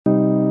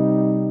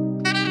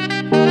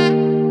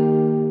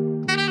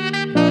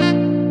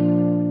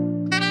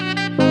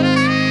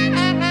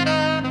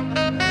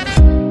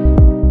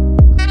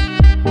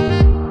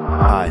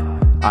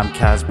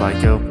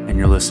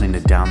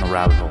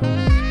Rabbit Hole,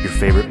 your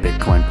favorite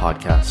Bitcoin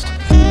podcast.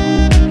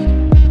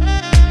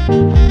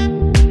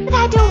 But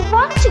I don't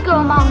want to go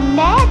among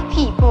mad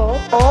people.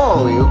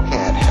 Oh, you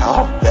can't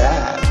help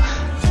that.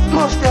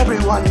 Most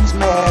everyone's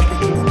mad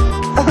here.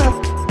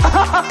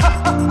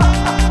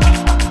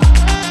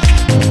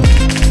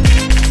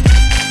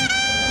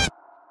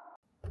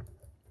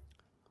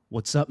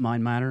 What's up,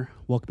 Mind Matter?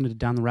 Welcome to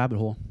Down the Rabbit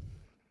Hole.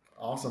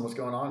 Awesome. What's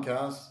going on,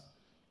 Cass?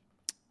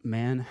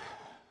 Man,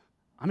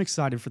 I'm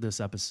excited for this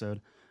episode.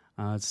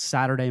 It's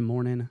Saturday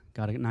morning,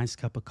 got a nice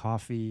cup of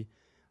coffee,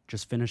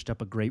 just finished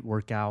up a great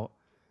workout,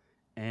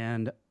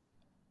 and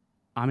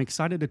I'm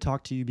excited to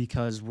talk to you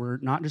because we're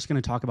not just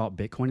going to talk about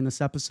Bitcoin in this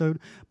episode,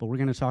 but we're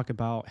going to talk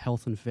about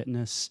health and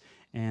fitness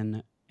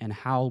and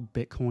how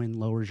Bitcoin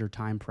lowers your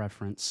time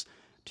preference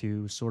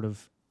to sort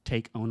of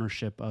take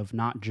ownership of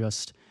not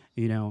just,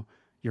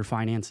 your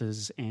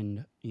finances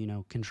and,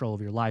 control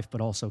of your life,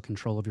 but also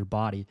control of your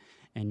body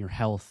and your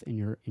health and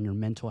your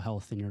mental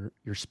health and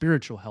your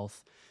spiritual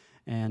health.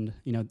 And,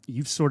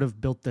 you've sort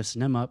of built this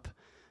NIM up,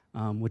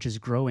 which is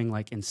growing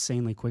like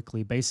insanely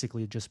quickly,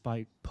 basically just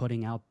by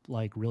putting out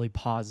like really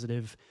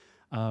positive,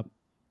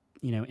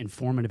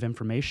 informative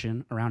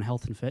information around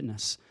health and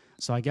fitness.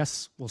 So I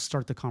guess we'll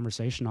start the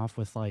conversation off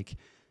with like,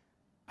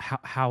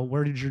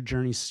 where did your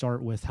journey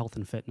start with health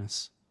and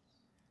fitness?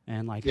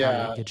 And like, how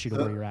did it get you to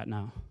where you're at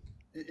now?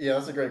 Yeah,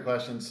 that's a great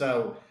question.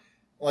 So,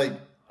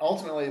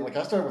 ultimately,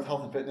 I started with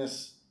health and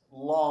fitness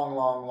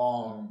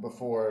long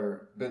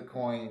before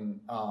Bitcoin,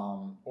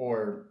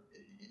 or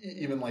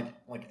even like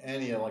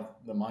any of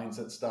the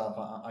mindset stuff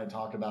I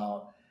talk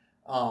about.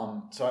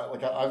 I'm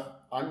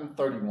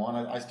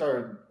 31. I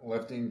started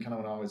lifting kind of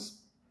when I was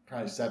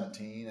probably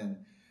 17, and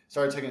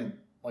started taking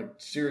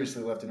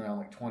seriously lifting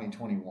around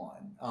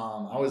 2021.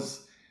 I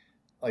was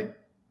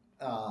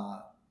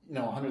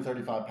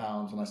 135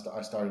 pounds when I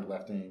started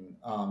lifting,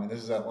 and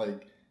this is at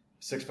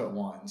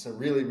 6'1", so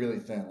really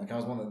thin. I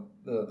was one of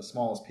the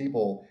smallest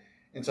people,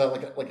 and so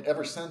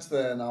ever since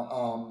then,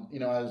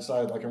 I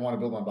decided I want to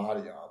build my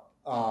body up.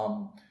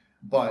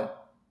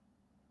 But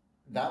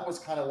that was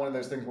kind of one of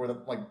those things where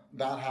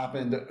that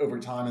happened over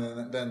time,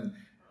 and then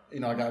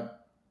I got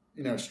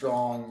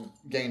strong,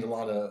 gained a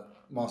lot of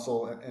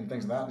muscle and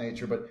things of that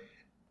nature. But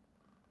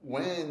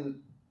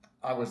when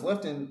I was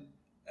lifting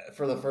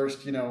for the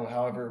first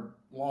however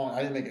long,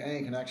 I didn't make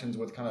any connections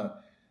with kind of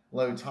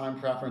low time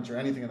preference or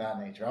anything of that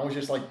nature. I was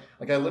just I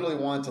literally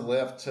wanted to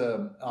lift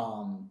to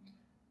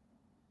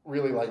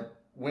really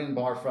win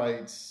bar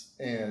fights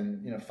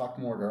and fuck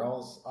more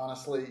girls,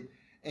 honestly.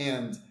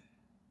 And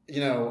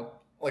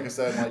like I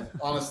said,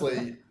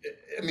 honestly,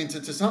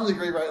 to some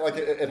degree, right?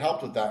 It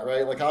helped with that,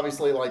 right?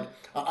 Obviously,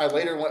 I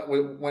later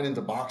went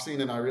into boxing,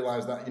 and I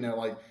realized that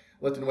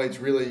lifting weights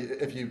really,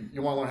 if you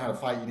want to learn how to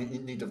fight, you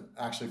need to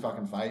actually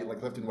fucking fight.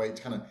 Lifting weights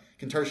kind of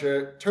can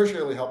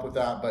tertiarily help with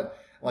that, but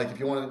if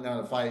you want to know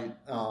how to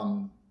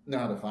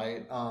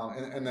fight,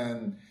 and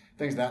then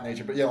things of that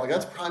nature. But yeah,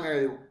 that's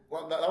primary.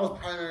 Well, that was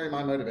primary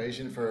my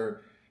motivation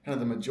for kind of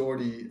the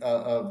majority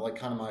of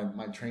kind of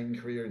my training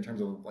career in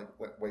terms of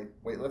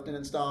weightlifting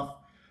and stuff.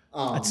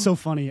 That's so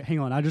funny. Hang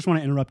on, I just want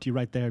to interrupt you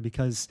right there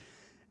because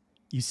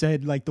you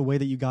said the way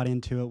that you got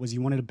into it was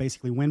you wanted to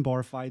basically win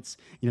bar fights.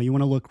 You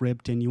want to look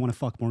ripped and you want to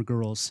fuck more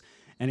girls.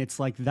 And it's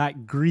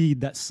that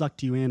greed that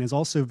sucked you in is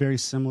also very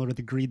similar to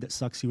the greed that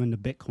sucks you into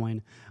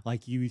Bitcoin.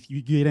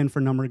 You get in for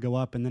a number to go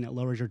up, and then it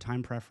lowers your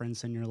time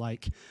preference, and you're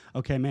like,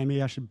 okay, man,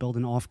 maybe I should build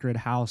an off-grid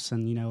house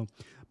and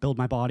build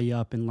my body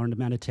up and learn to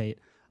meditate.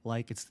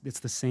 It's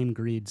the same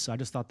greed. So I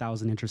just thought that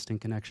was an interesting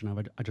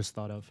connection I just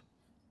thought of.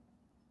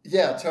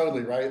 Yeah,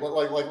 totally, right?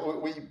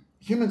 We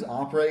humans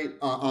operate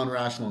on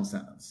rational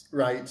incentives,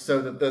 right?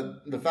 So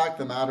the fact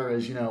of the matter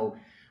is,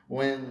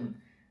 when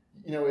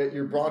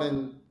you're brought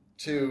in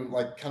to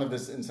kind of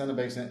this incentive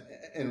base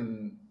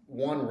in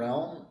one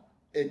realm,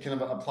 it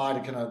can apply to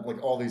kind of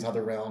all these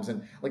other realms.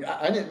 And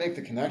I didn't make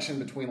the connection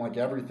between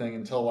everything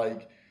until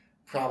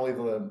probably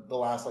the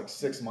last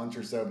 6 months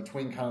or so,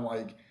 between kind of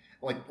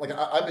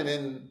I've been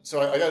in,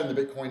 so I got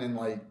into Bitcoin in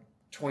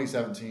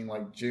 2017,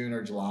 June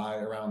or July,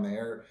 around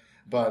there.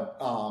 But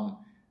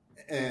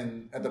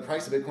and at the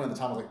price of Bitcoin at the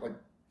time was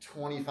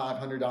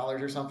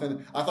 $2,500 or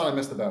something. I thought I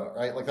missed the boat,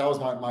 right? That was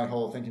my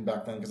whole thinking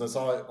back then, because I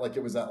saw it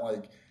it was at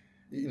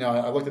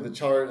I looked at the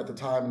chart at the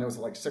time, and it was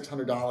at $600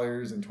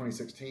 in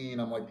 2016.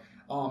 I'm like,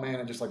 oh man,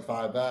 it just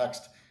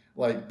 5x'd.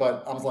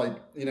 But I was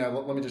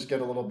let me just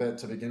get a little bit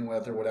to begin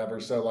with or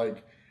whatever. So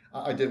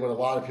I did what a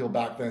lot of people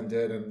back then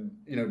did, and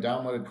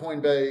downloaded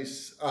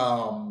Coinbase,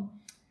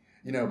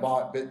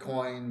 bought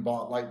Bitcoin,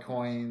 bought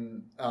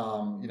Litecoin,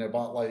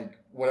 bought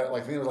what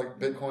I think it was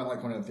Bitcoin,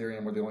 Litecoin, and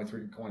Ethereum were the only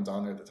three coins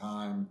on there at the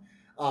time.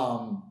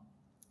 And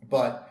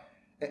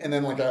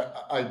then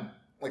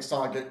I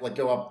saw it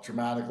go up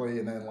dramatically,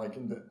 and then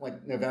in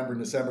November and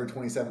December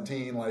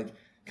 2017,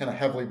 kind of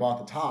heavily bought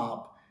the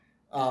top.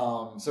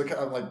 So kind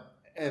of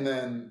and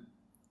then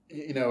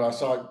I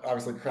saw it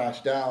obviously crash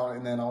down,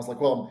 and then I was I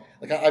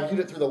viewed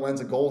it through the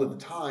lens of gold at the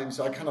time,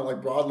 so I kind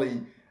of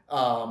broadly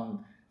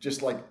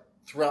just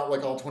throughout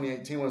like all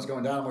 2018 when it was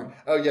going down, I'm like,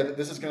 oh yeah,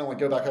 this is going to like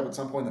go back up at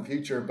some point in the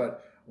future.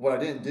 But what I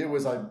didn't do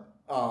was I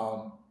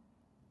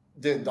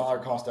didn't dollar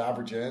cost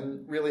average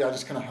in. Really, I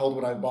just kind of held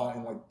what I bought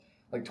in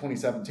like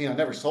 2017. I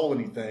never sold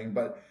anything,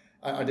 but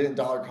I didn't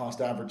dollar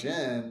cost average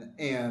in.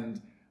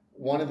 And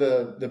one of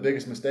the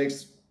biggest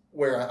mistakes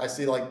where I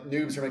see like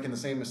noobs are making the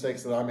same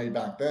mistakes that I made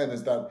back then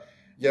is that,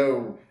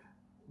 yo,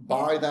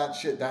 buy that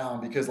shit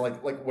down, because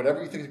like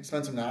whatever you think is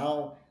expensive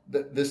now,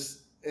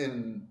 this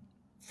in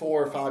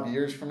 4 or 5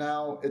 years from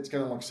now, it's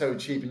going to look so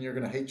cheap and you're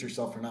going to hate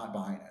yourself for not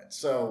buying it.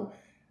 So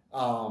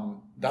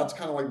that's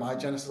kind of like my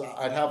genesis.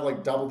 I'd have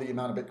like double the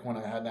amount of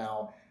Bitcoin I had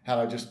now had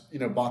I just,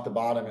 bought the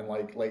bottom in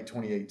like late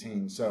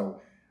 2018.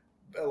 So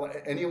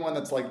anyone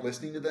that's like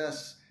listening to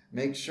this,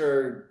 make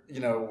sure,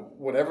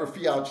 whatever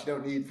fiat you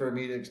don't need for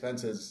immediate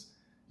expenses,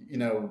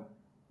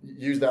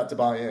 use that to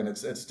buy in.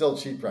 It's still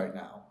cheap right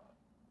now.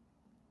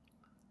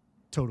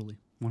 Totally,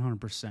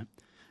 100%.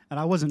 And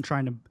I wasn't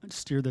trying to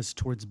steer this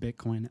towards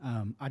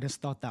Bitcoin. I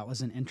just thought that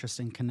was an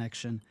interesting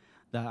connection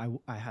that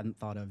I hadn't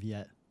thought of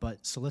yet.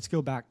 But so let's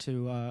go back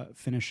to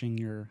finishing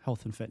your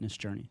health and fitness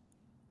journey.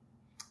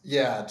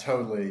 Yeah,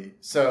 totally.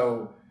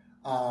 So,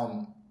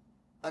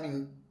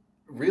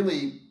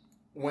 really,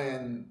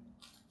 when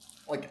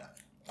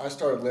I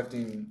started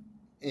lifting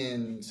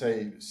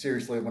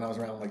seriously when I was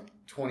around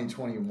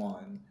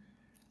 2021,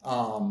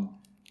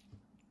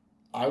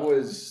 I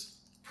was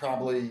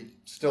probably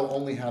still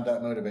only had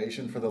that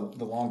motivation for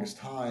the longest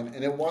time.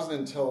 And it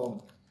wasn't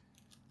until,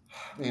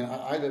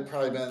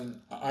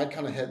 I'd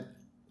kind of hit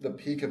the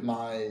peak of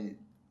my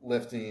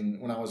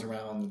lifting when I was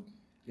around,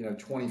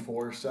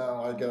 24 or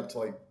so. I'd get up to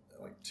like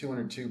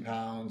 202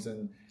 pounds,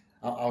 and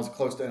I was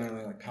close to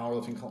entering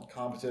powerlifting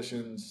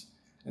competitions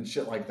and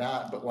shit like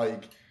that. But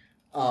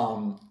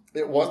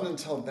it wasn't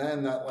until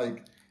then that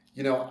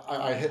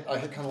I hit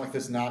kind of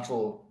this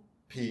natural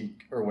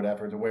peak or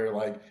whatever, to where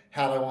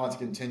had I wanted to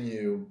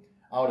continue,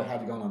 I would have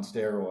had to go on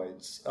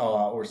steroids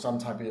or some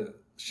type of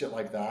shit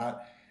like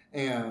that.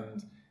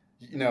 And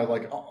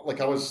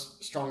I was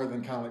stronger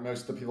than kind of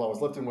most of the people I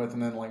was lifting with,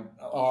 and then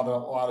a lot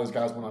of those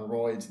guys went on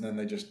roids, and then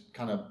they just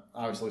kind of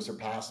obviously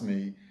surpassed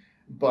me.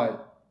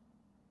 But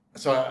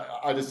so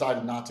I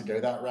decided not to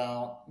go that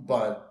route.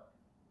 But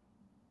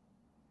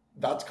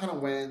that's kind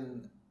of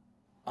when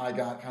I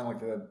got kind of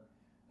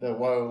the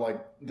whoa,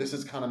 this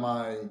is kind of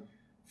my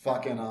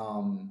fucking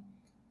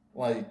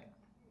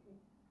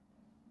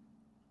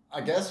I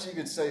guess you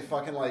could say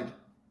fucking I've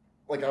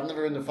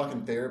never been to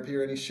fucking therapy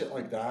or any shit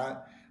like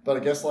that, but I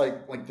guess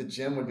the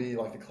gym would be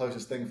the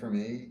closest thing for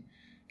me,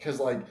 because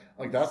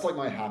that's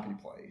my happy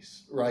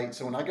place, right?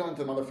 So when I go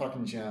into the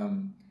motherfucking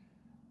gym,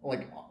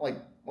 I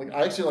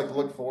actually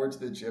look forward to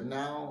the gym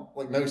now.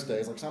 Most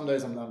days, some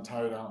days I'm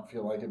tired, I don't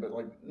feel like it, but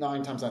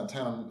 9 times out of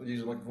 10 I'm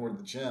usually looking forward to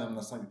the gym.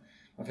 That's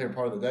my favorite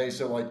part of the day.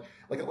 So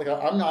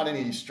I'm not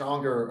any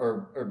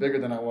stronger or bigger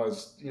than I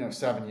was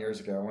 7 years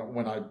ago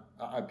when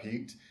I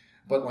peaked,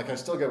 but I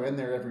still go in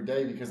there every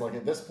day, because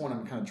at this point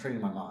I'm kind of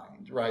training my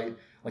mind, right?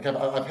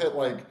 I've hit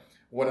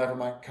whatever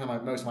my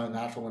most of my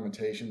natural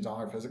limitations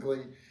are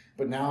physically,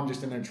 but now I'm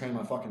just in there training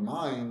my fucking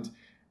mind.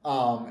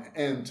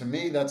 And to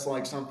me that's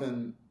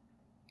something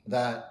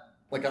that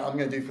I'm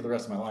gonna do for the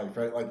rest of my life,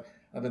 right?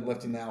 I've been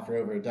lifting now for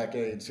over a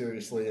decade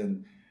seriously,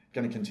 and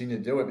gonna continue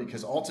to do it,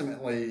 because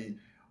ultimately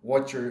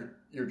what you're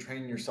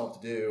training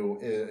yourself to do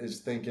is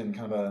thinking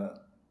kind of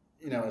a,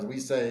 as we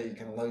say,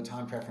 kind of low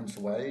time preference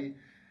way,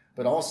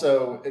 but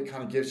also it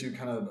kind of gives you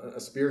kind of a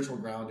spiritual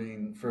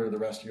grounding for the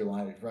rest of your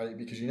life, right?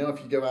 Because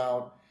if you go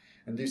out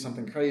and do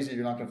something crazy,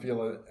 you're not going to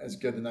feel as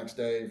good the next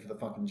day for the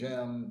fucking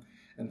gym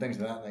and things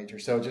of that nature.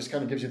 So it just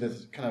kind of gives you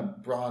this kind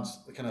of broad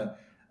kind of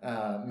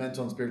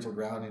mental and spiritual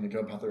grounding to go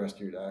about the rest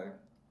of your day.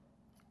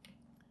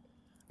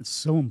 It's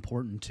so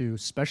important too,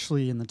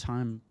 especially in the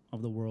time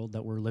of the world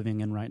that we're living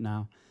in right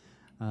now.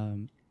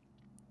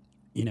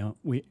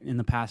 We in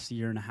the past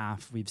year and a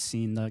half, we've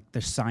seen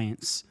the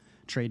science,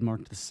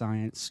 trademark the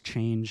science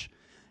change,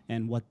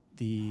 and what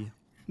the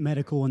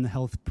medical and the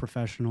health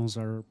professionals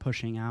are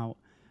pushing out,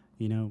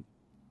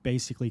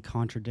 basically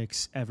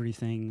contradicts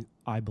everything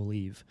I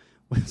believe.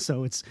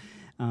 So it's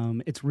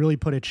really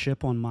put a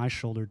chip on my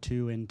shoulder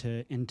too,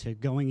 into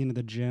going into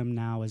the gym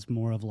now is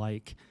more of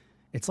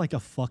it's like a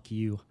fuck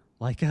you.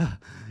 I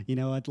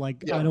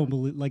don't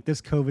believe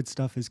this COVID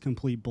stuff is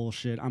complete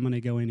bullshit. I'm gonna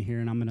go in here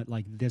and I'm gonna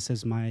this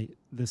is my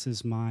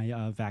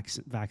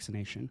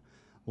vaccination.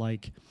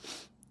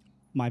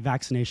 My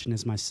vaccination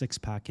is my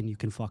 6-pack, and you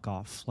can fuck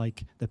off.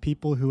 The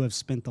people who have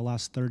spent the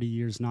last 30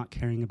 years not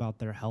caring about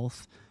their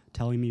health,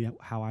 telling me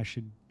how I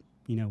should,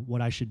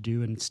 what I should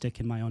do and stick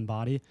in my own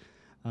body,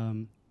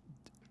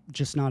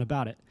 just not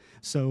about it.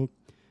 So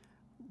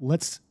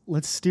let's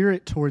steer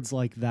it towards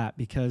that,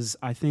 because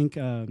I think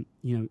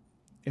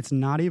it's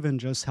not even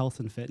just health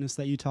and fitness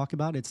that you talk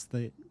about. It's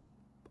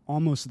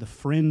almost the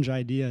fringe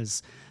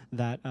ideas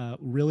that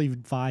really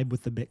vibe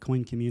with the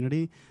Bitcoin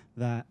community,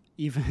 that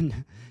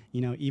even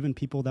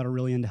people that are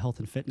really into health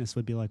and fitness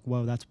would be like,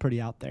 whoa, that's pretty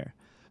out there.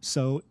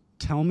 So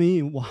tell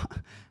me,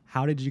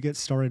 how did you get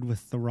started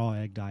with the raw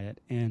egg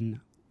diet, and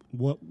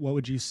what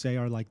would you say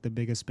are like the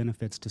biggest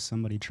benefits to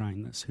somebody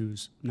trying this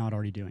who's not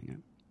already doing it?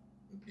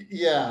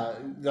 Yeah,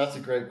 that's a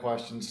great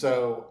question.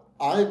 So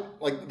I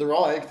like the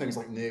raw egg thing's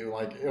like new.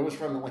 Like it was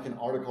from like an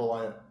article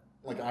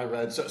I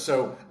read.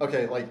 So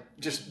okay, like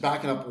just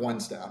backing up one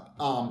step.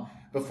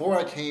 Before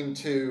I came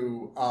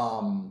to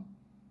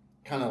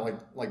kind of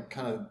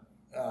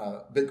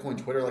Bitcoin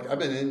Twitter, like I've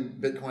been in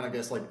Bitcoin I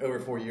guess like over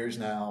 4 years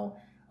now.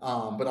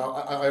 But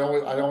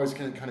I'd always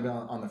kind of been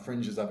on the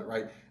fringes of it,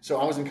 right? So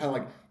I was in kind of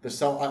like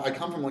I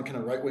come from like kind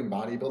of right wing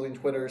bodybuilding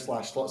Twitter /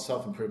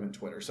 self improvement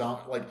Twitter. So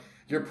like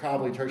you're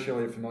probably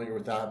tertiarily familiar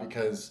with that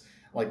because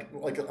like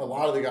a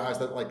lot of the guys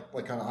that like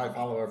kind of I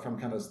follow are from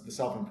kind of the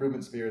self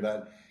improvement sphere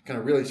that kind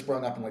of really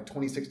sprung up in like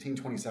 2016,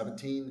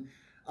 2017,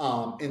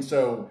 and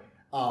so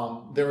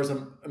there was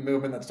a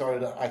movement that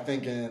started I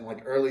think in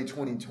like early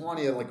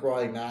 2020 of like raw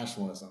egg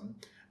nationalism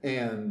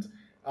and.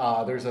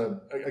 There's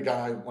a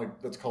guy like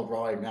that's called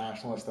Raw Egg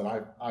Nationalist that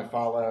I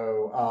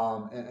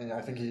follow, and I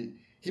think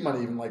he might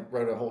have even like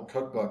wrote a whole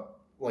cookbook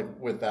like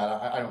with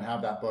that. I don't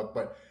have that book,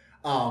 but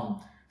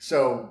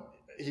so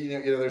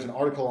there's an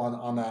article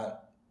on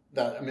that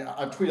I mean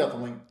I've tweeted out the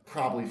link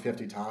probably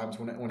 50 times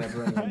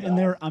whenever and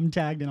there I'm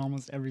tagged in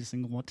almost every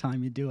single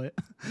time you do it.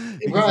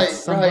 Right,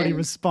 somebody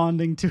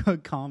responding to a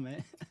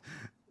comment.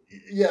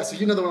 Yeah, so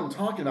you know what I'm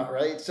talking about,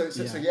 right? So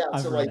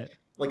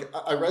like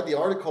I read the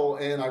article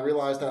and I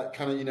realized that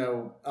kind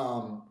of,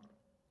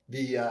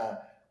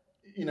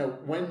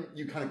 when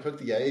you kind of cook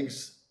the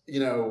eggs,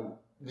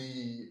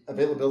 the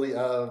availability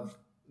of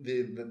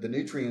the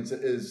nutrients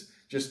is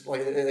just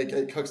like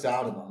it cooks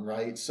out of them,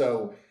 right?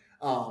 So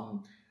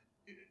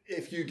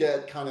if you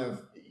get kind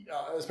of,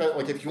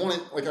 especially like if you want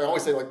to, like I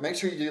always say, like make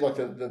sure you do like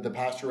the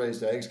pasture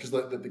raised eggs because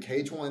the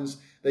cage ones,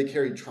 they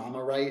carry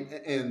trauma, right?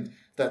 And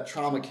that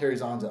trauma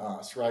carries on to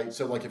us, right?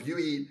 So like if you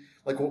eat,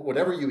 like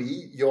whatever you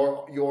eat,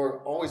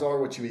 you're always are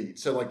what you eat.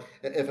 So like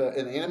if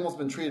an animal's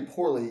been treated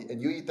poorly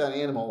and you eat that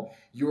animal,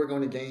 you are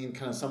going to gain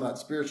kind of some of that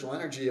spiritual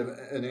energy of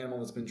an animal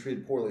that's been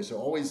treated poorly. So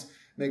always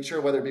make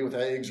sure, whether it be with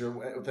eggs or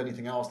with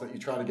anything else, that you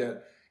try to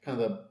get kind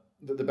of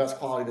the best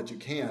quality that you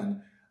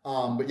can.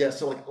 But yeah,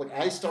 so like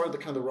I started the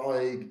kind of the raw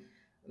egg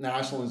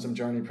nationalism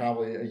journey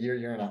probably a year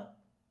ago.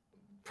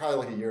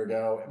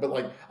 But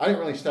like I didn't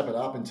really step it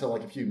up until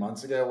like a few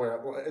months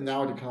ago, and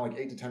now I do kind of like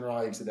 8 to 10 raw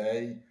eggs a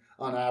day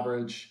on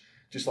average.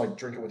 Just like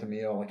drink it with a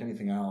meal, like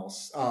anything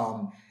else.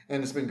 And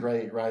it's been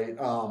great, right?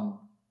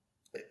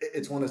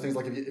 It's one of those things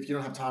like if you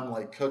don't have time to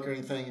like cook or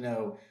anything,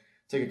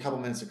 take a couple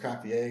minutes to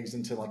crack the eggs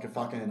into like a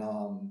fucking,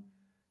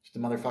 just a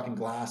motherfucking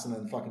glass and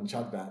then fucking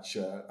chug that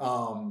shit.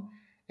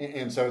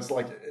 And so it's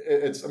like,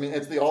 it's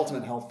the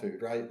ultimate health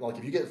food, right? Like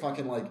if you get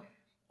fucking like,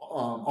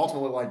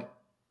 ultimately like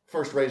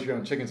first raise your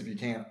own chickens if you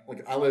can't.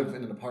 Like I live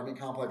in an apartment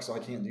complex, so I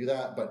can't do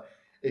that. But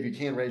if you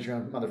can raise your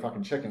own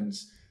motherfucking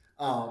chickens,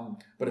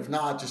 but if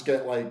not, just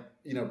get like,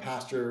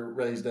 pasture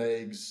raised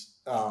eggs,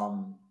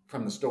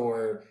 from the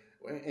store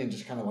and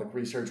just kind of like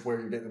research where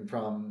you're getting them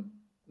from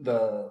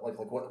like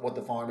what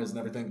the farm is and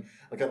everything.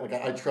 Like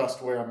I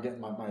trust where I'm getting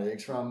my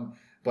eggs from,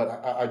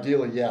 but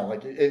ideally, yeah,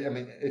 like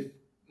if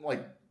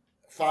like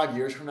 5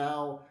 years from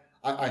now,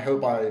 I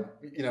hope I'm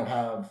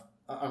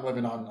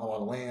living on a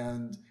lot of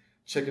land,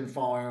 chicken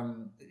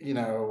farm,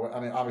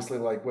 obviously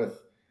like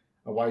with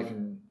a wife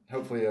and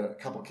hopefully a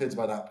couple kids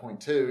by that point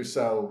too.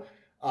 So,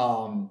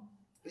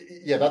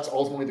 yeah, that's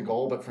ultimately the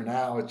goal. But for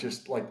now, it's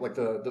just like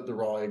the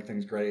raw egg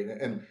thing's great.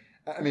 And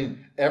I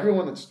mean,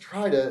 everyone that's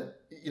tried it,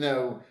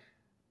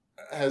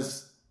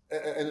 has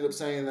ended up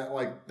saying that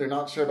like they're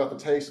not sure about the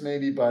taste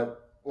maybe,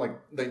 but like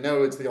they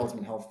know it's the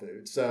ultimate health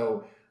food.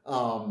 So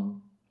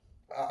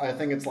I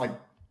think it's like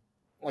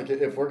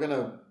if we're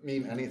gonna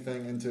meme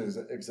anything into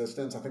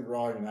existence, I think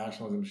raw egg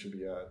nationalism should be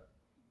it.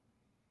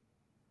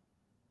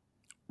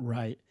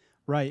 Right.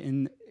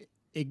 And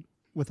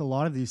with a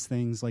lot of these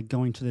things, like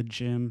going to the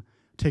gym,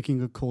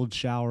 taking a cold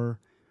shower,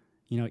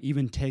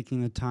 even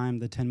taking the time,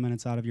 the 10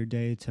 minutes out of your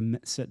day to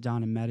sit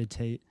down and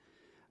meditate,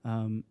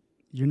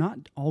 you're not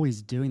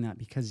always doing that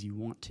because you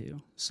want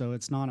to. So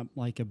it's not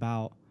like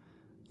about,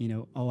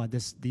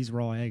 these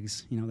raw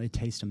eggs, they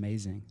taste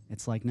amazing.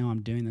 It's like, no,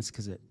 I'm doing this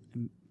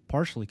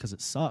partially because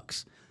it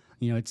sucks.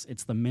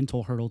 It's the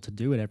mental hurdle to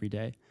do it every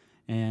day.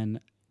 And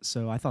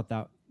so I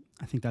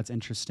think that's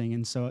interesting.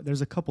 And so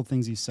there's a couple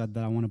things you said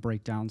that I want to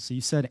break down. So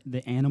you said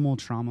the animal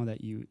trauma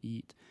that you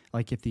eat,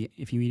 like if you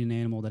eat an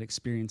animal that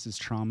experiences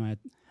trauma,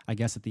 I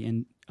guess at the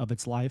end of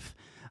its life,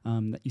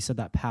 that you said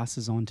that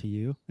passes on to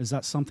you. Is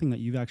that something that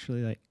you've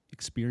actually like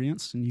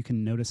experienced and you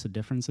can notice a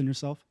difference in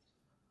yourself?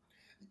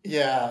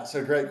 Yeah.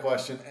 So great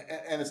question.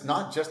 And it's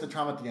not just the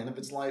trauma at the end of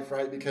its life,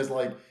 right? Because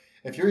like,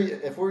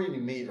 if we're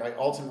eating meat, right,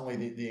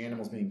 ultimately the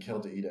animal's being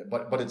killed to eat it,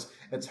 but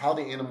it's how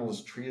the animal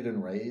is treated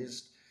and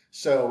raised.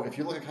 So if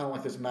you look at kind of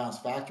like this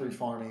mass factory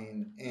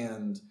farming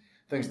and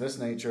things of this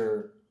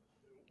nature,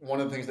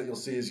 one of the things that you'll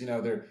see is,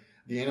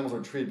 the animals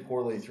are treated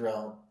poorly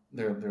throughout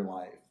their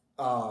life.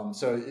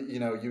 So,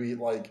 you eat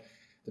like,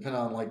 depending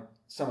on like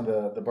some of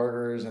the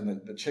burgers and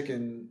the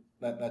chicken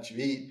that you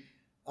eat,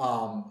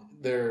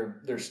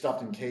 they're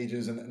stuffed in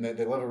cages and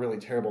they live a really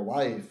terrible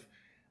life.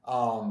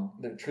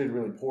 They're treated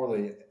really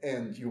poorly,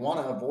 and you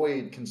want to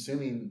avoid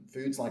consuming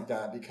foods like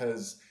that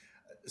because,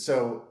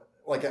 so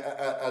like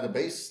at a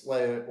base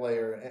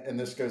layer, and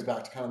this goes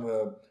back to kind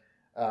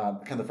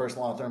of the first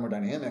law of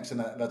thermodynamics, and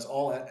that's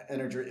all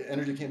energy.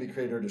 Energy can't be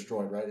created or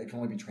destroyed, right? It can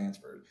only be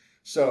transferred.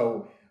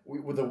 So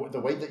with the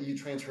way that you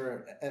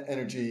transfer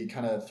energy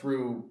kind of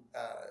through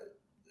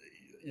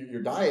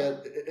your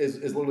diet is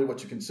literally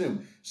what you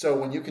consume. So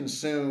when you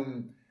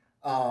consume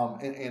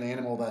an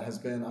animal that has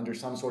been under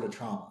some sort of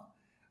trauma,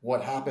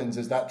 what happens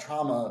is that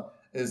trauma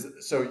is,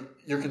 so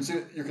you're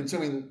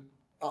consuming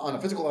on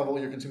a physical level,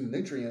 you're consuming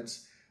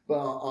nutrients, but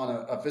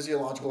on a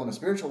physiological and a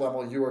spiritual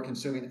level, you are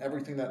consuming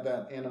everything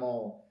that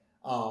animal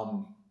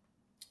kind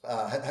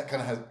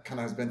of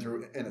has been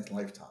through in its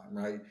lifetime,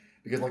 right?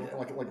 Because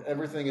like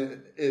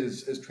everything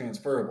is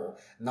transferable,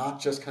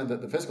 not just kind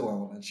of the physical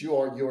elements. You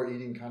are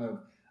eating kind of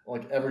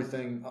like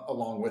everything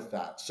along with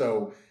that.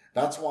 So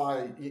that's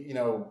why,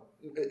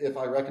 if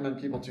I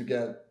recommend people to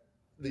get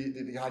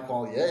the high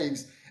quality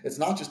eggs, it's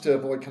not just to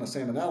avoid kind of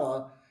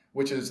salmonella,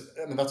 which is,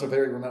 I mean, that's a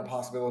very remote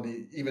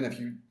possibility, even if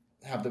you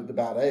have the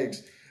bad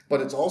eggs, but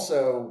it's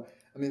also,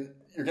 I mean,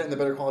 you're getting the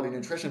better quality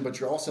nutrition, but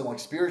you're also like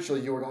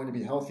spiritually, you are going to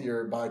be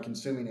healthier by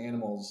consuming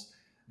animals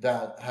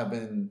that have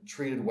been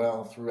treated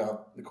well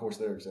throughout the course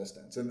of their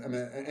existence. And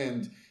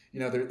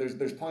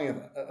there's plenty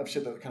of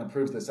shit that kind of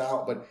proves this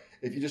out. But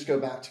if you just go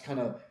back to kind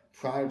of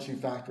prior to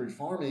factory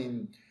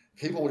farming,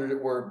 people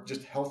were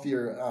just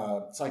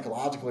healthier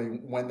psychologically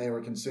when they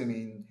were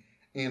consuming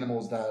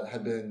animals that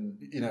had been,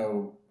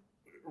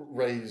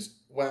 raised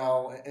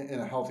well in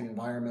a healthy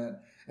environment.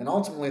 And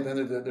ultimately, at the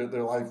end of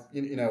their life,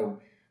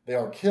 they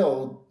are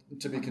killed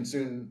to be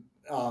consumed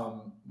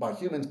by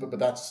humans. But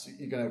that's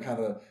kind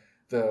of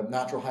the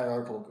natural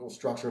hierarchical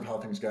structure of how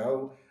things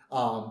go.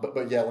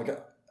 But yeah, like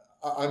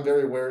I'm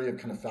very wary of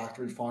kind of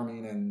factory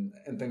farming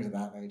and things of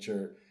that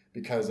nature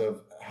because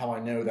of how I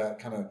know that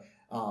kind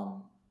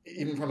of,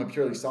 even from a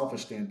purely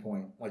selfish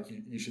standpoint, like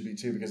you should be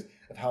too, because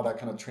of how that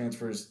kind of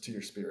transfers to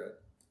your spirit.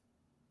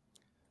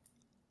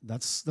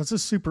 That's a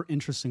super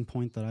interesting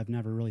point that I've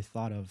never really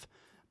thought of,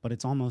 but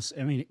it's almost,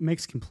 I mean, it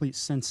makes complete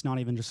sense, not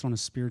even just on a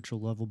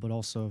spiritual level, but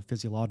also a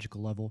physiological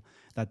level,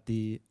 that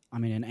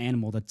an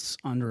animal that's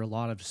under a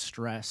lot of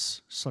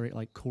stress,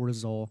 like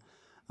cortisol,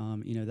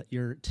 that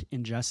you're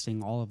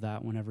ingesting all of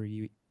that whenever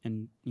you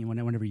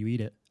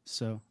eat it.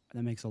 So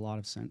that makes a lot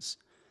of sense.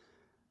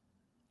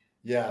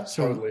 Yeah,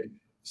 totally.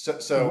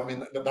 So I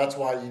mean, that's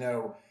why,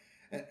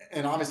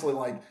 and obviously,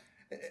 like,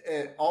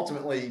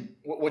 ultimately,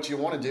 what you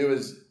want to do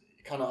is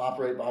kind of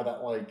operate by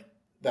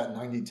that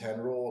 90-10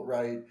 rule,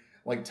 right?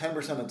 Like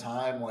 10% of the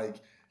time, like,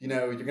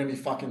 you're going to be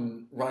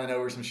fucking running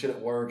over some shit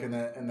at work, and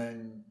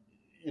then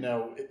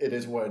it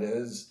is what it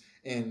is,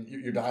 and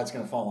your diet's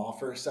going to fall off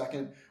for a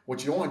second.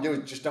 What you don't want to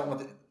do is just don't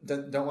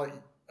let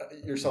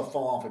yourself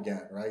fall off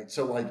again, right?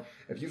 So like,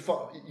 if you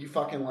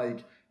fucking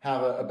like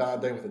have a bad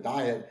day with a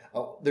diet,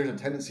 there's a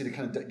tendency to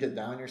kind of get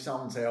down on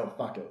yourself and say, oh,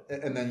 fuck it.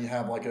 And then you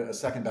have like a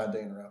second bad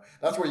day in a row.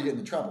 That's where you get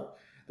into trouble.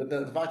 The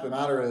fact of the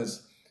matter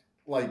is,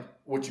 like,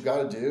 what you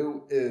got to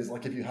do is,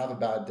 like, if you have a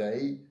bad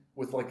day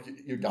with like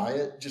your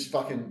diet, just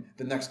fucking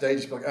the next day,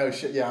 just be like, oh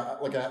shit, yeah,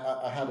 like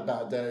I had a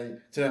bad day.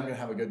 Today I'm going to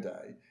have a good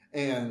day.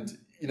 And,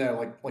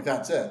 like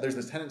that's it. There's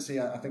this tendency,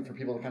 I think, for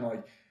people to kind of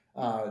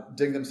like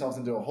dig themselves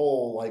into a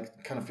hole,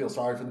 like kind of feel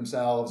sorry for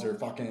themselves or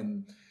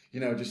fucking,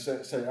 just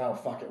say, oh,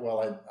 fuck it.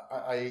 Well,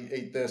 I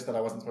ate this that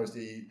I wasn't supposed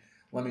to eat.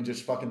 Let me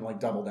just fucking like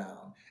double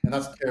down. And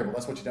that's terrible.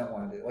 That's what you don't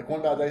want to do. Like,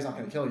 one bad day is not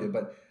going to kill you,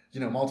 but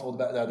multiple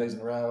bad days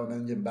in a row, and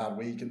then you have a bad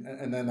week,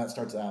 and then that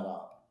starts to add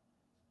up.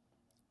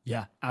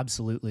 Yeah,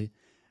 absolutely.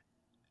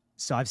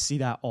 So I see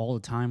that all the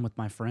time with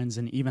my friends,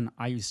 and even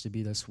I used to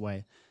be this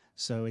way.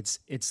 So it's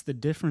the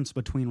difference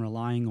between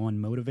relying on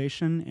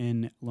motivation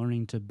and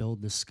learning to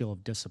build the skill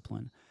of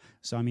discipline.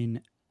 So, I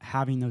mean,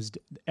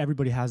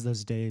 everybody has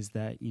those days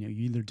that, you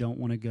either don't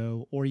want to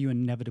go, or you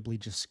inevitably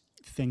just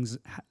things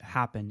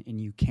happen and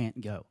you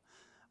can't go,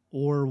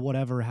 or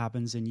whatever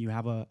happens and you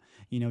have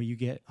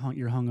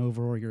you're hungover,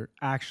 or you're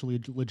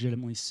actually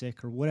legitimately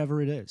sick, or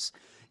whatever it is,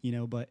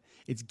 but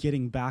it's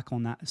getting back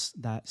on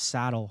that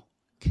saddle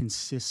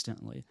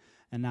consistently.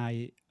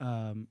 And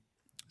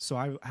so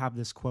I have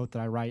this quote that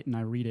I write, and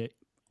I read it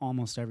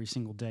almost every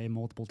single day,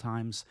 multiple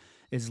times,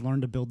 is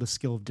learn to build the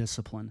skill of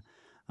discipline.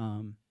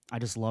 I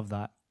just love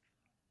that.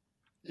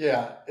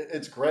 Yeah,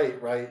 it's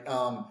great, right?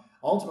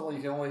 Ultimately,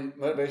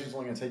 motivation is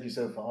only going to take you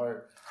so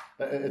far.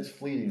 It's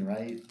fleeting,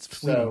 right? It's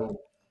fleeting.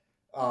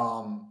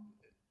 So,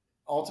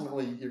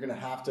 ultimately, you're going to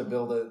have to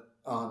build it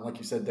on, like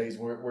you said, days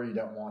where you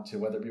don't want to,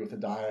 whether it be with a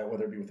diet,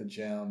 whether it be with a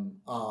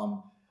gym.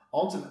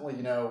 Ultimately,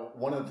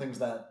 one of the things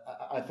that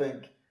I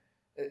think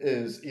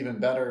is even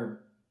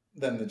better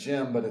than the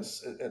gym, but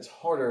it's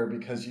harder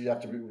because you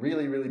have to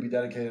really, really be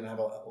dedicated and have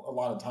a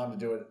lot of time to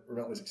do it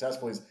remotely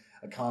successfully, is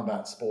a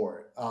combat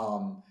sport.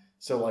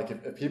 So like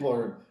if people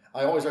are,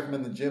 I always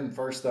recommend the gym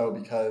first though,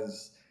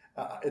 because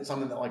it's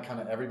something that like kind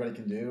of everybody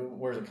can do.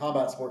 Whereas a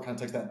combat sport kind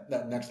of takes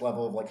that next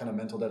level of like kind of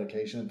mental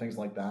dedication and things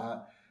like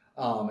that.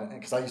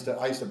 Because I used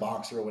to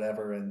box or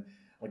whatever, and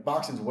like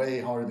boxing's way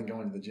harder than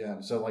going to the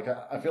gym. So like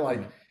I feel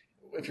like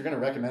if you're going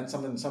to recommend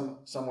something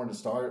somewhere to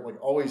start,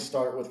 like always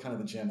start with kind of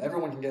the gym.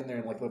 Everyone can get in there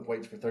and like lift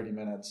weights for 30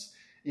 minutes,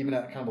 even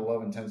at kind of a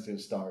low intensity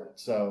start.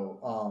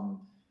 So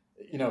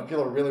you know, if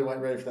people are really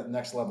ready for that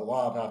next level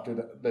up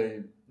after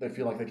they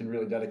feel like they can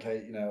really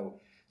dedicate, you know,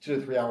 2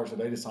 to 3 hours a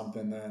day to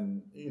something,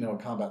 then, you know,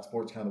 combat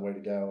sport's kind of the way to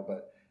go.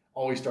 But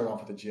always start off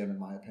with the gym, in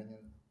my opinion.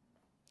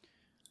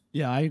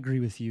 Yeah, I agree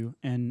with you.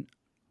 And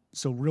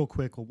so real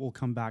quick, we'll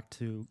come back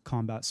to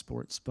combat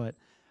sports, but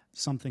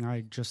something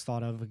I just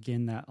thought of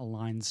again that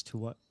aligns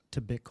to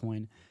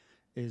Bitcoin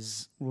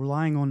is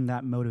relying on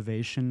that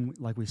motivation,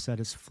 like we said,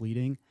 is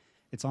fleeting.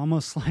 It's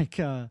almost like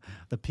the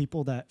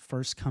people that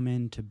first come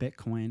into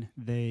Bitcoin,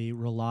 they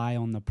rely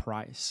on the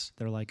price.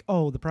 They're like,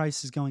 oh, the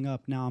price is going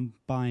up, now I'm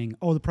buying.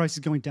 Oh, the price is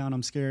going down,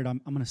 I'm scared,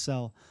 I'm going to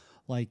sell.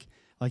 Like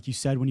you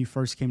said, when you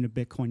first came to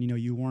Bitcoin, you know,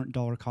 you weren't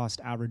dollar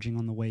cost averaging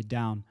on the way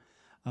down.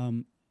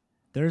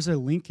 There's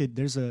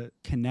a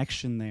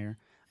connection there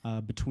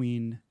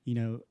between, you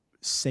know,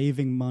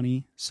 saving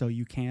money so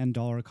you can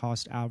dollar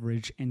cost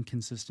average and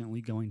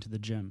consistently going to the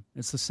gym.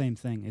 It's the same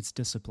thing. It's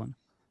discipline.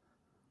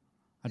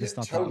 I just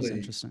thought that was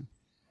interesting.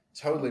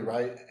 Totally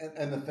right.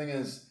 And the thing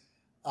is,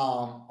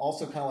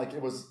 also kind of like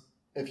it was,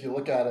 if you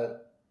look at it,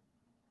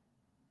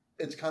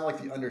 it's kind of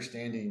like the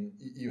understanding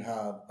you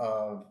have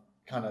of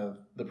kind of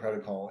the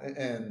protocol.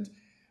 And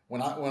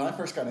when I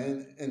first got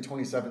in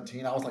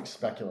 2017, I was like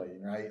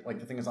speculating, right? Like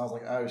the thing is, I was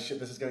like, oh shit,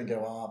 this is going to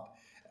go up.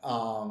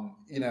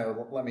 You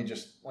know, let me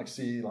just like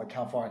see like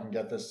how far I can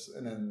get this,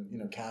 and then, you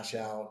know, cash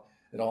out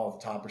it all at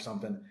the top or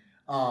something.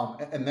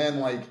 And then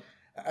like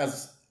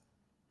as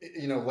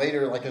you know,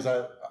 later, like as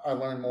I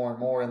learned more and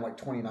more in like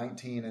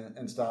 2019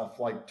 and stuff,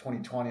 like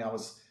 2020, I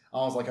was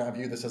like, I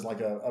view this as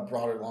like a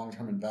broader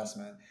long-term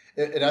investment.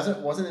 It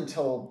wasn't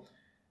until,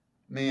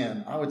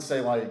 man, I would say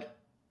like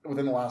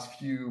within the last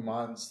few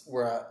months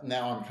where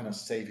now I'm kind of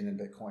saving in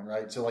Bitcoin,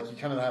 right? So like you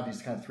kind of have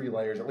these kind of 3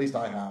 layers, at least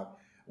I have,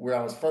 where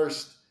I was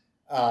first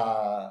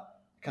kind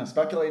of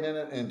speculating in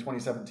it in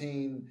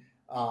 2017.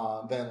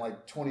 Then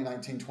like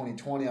 2019,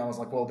 2020, I was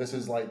like, well, this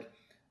is like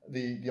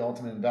the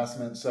ultimate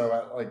investment.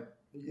 So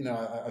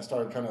I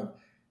started kind of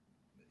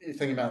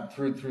thinking about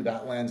it through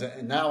that lens,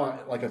 and now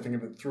I think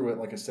of it through it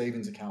like a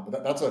savings account.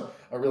 But that's a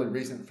really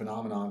recent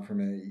phenomenon for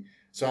me.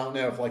 So I don't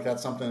know if like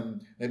that's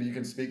something maybe you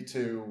can speak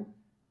to,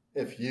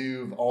 if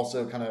you've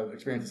also kind of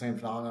experienced the same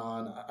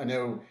phenomenon. I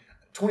know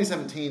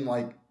 2017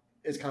 like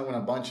is kind of when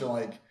a bunch of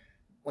like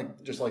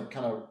just like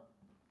kind of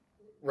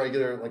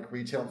regular like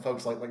retail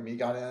folks like me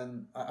got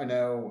in. I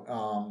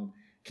know.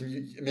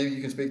 Maybe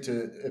you can speak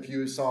to if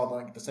you saw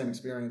like the same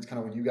experience kind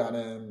of when you got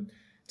in,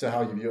 to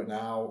how you view it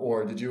now,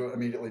 or did you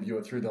immediately view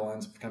it through the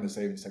lens of kind of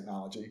savings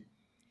technology?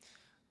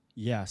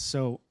 Yeah,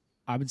 so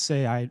I would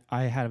say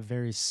I had a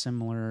very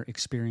similar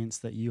experience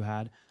that you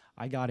had.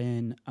 I got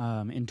in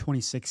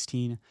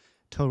 2016,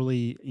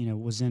 totally, you know,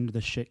 was into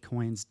the shit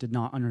coins, did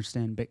not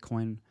understand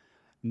Bitcoin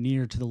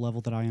near to the level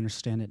that I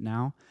understand it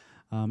now,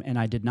 and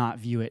I did not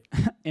view it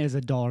as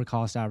a dollar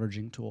cost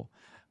averaging tool.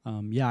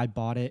 Yeah, I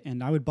bought it,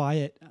 and I would buy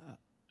it,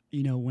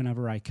 you know,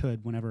 whenever I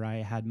could, whenever I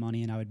had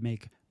money, and I would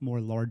make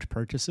more large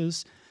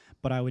purchases,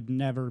 but I would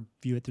never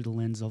view it through the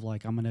lens of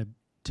like, I'm going to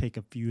take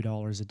a few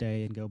dollars a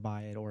day and go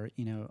buy it, or,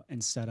 you know,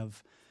 instead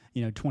of,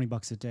 you know,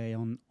 $20 a day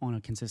on a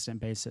consistent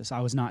basis. I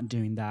was not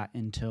doing that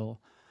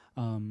until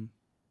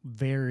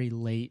very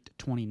late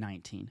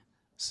 2019.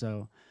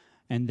 So,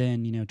 and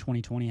then, you know,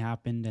 2020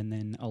 happened, and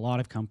then a lot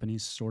of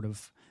companies sort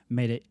of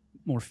made it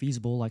more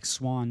feasible, like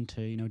Swan,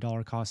 to, you know,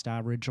 dollar cost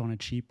average on a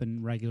cheap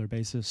and regular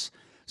basis.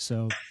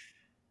 So,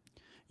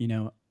 you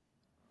know,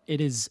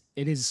 it is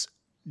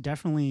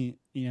definitely,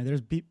 you know,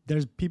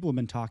 there's people have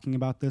been talking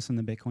about this in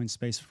the Bitcoin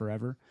space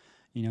forever,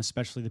 you know,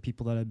 especially the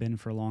people that have been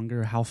for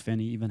longer. Hal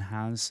Finney even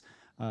has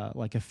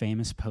like a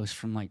famous post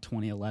from like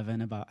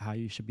 2011 about how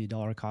you should be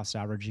dollar cost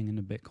averaging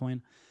into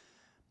Bitcoin.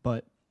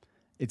 But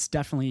it's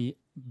definitely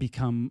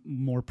become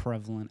more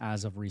prevalent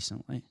as of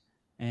recently.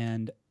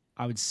 And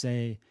I would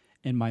say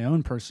in my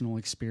own personal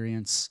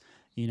experience,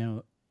 you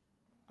know,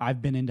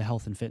 I've been into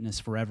health and fitness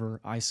forever.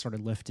 I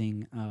started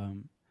lifting,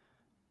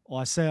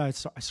 I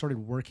started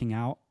working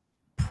out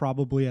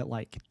probably at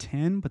like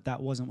 10, but that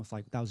wasn't with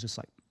like, that was just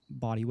like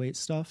body weight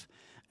stuff.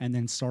 And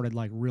then started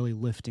like really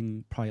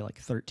lifting probably like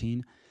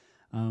 13.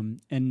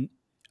 And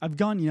I've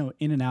gone, you know,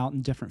 in and out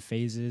in different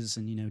phases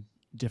and, you know,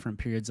 different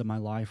periods of my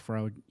life where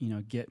I would, you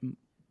know, get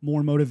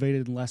more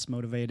motivated and less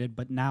motivated.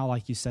 But now,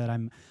 like you said,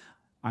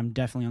 I'm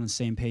definitely on the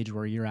same page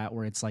where you're at,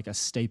 where it's like a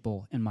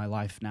staple in my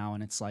life now.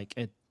 And it's like,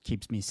 it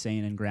keeps me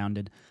sane and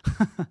grounded.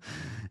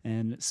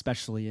 And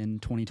especially in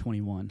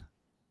 2021.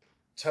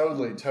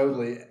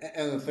 Totally.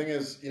 And the thing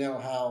is, you know,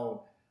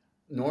 how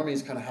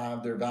normies kind of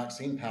have their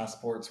vaccine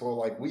passports. Well,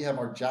 like we have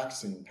our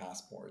Jackson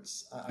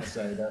passports. I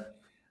say that,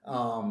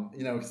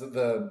 you know, because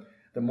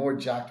the more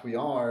jacked we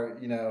are,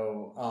 you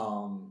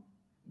know,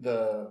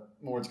 the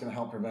more it's going to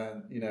help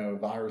prevent,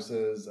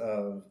 viruses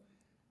of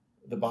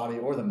the body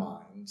or the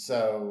mind.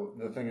 So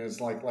the thing is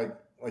like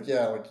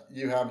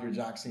you have your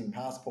Jackson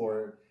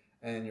passport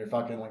and your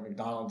fucking like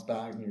McDonald's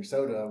bags and your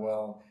soda.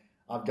 Well,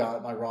 I've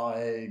got my raw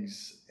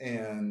eggs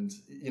and,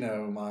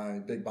 my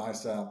big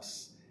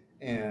biceps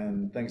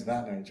and things of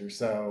that nature.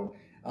 So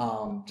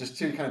just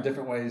two kind of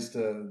different ways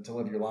to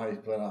live your life.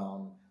 But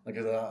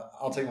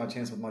I'll take my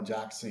chance with my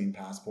Jackson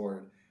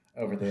passport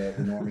over the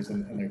normies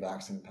and their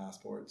vaccine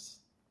passports.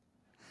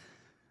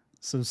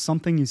 So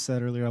something you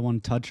said earlier I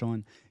want to touch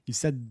on. You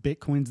said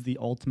Bitcoin's the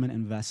ultimate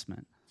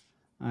investment.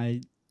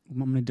 I'm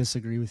going to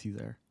disagree with you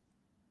there.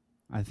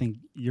 I think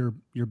your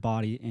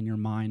body and your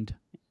mind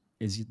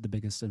is the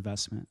biggest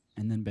investment,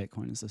 and then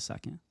Bitcoin is the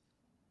second.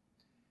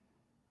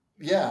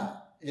 Yeah,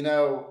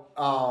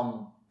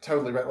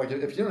 totally right. Like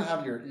if you don't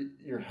have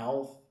your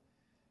health,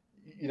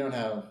 you don't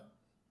have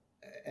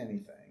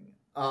anything.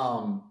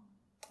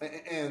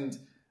 And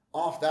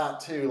off that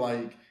too,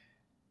 like,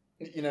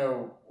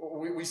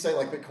 we say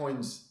like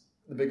Bitcoin's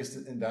the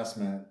biggest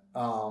investment,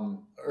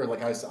 or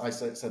like I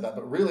said that,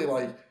 but really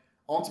like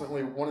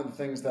ultimately one of the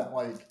things that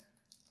like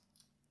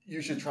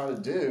you should try to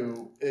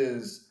do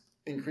is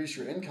increase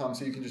your income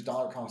so you can just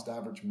dollar cost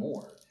average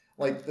more.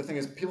 Like the thing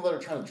is, people that are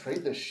trying to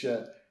trade this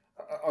shit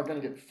are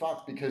going to get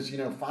fucked because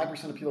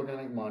 5% of people are going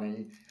to make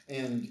money,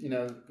 and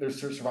there's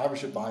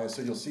survivorship bias.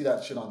 So you'll see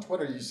that shit on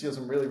Twitter. You see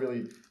some really,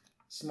 really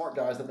smart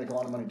guys that make a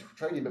lot of money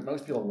trading, but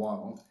most people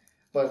won't.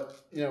 But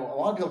a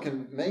lot of people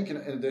can make an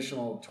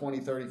additional 20,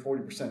 30,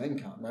 40%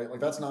 income, right? Like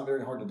that's not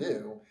very hard to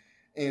do.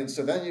 And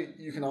so then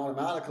you can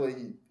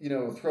automatically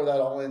throw that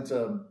all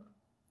into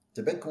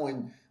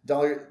Bitcoin,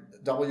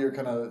 double your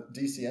kind of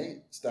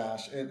DCA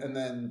stash, and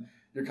then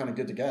you're kind of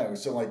good to go.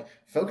 So like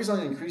focus on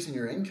increasing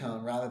your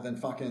income rather than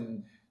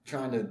fucking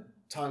trying to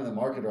time the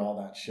market or all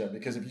that shit.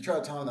 Because if you try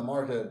to time the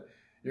market,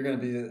 you're going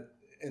to be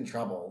in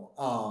trouble.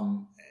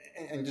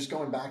 And just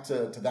going back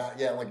to that,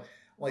 yeah,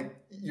 like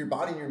your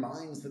body and your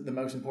mind's the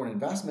most important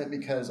investment,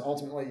 because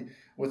ultimately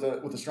with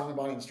a strong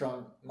body and a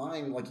strong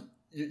mind, like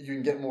you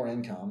can get more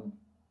income,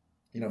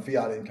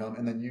 fiat income,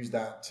 and then use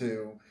that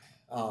to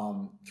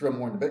throw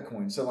more into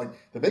Bitcoin. So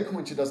like the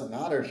Bitcoin shit doesn't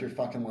matter if you're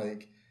fucking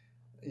like,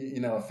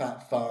 a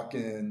fat fuck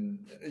and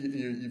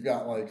you've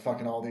got like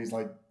fucking all these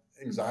like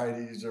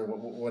anxieties or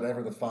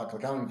whatever the fuck.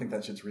 Like I don't even think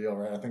that shit's real,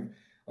 right? I think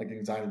like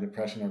anxiety,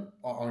 depression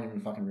aren't even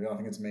fucking real. I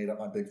think it's made up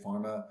by Big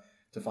Pharma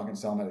to fucking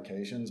sell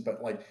medications.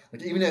 But like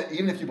even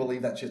if you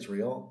believe that shit's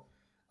real,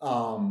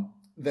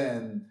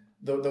 then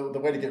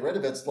the way to get rid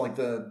of it's like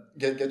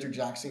get your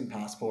Jackson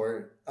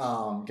passport,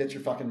 get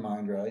your fucking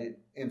mind right,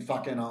 and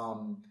fucking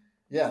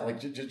like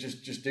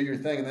just do your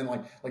thing. And then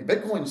like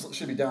Bitcoin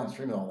should be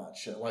downstream of all that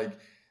shit. Like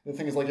the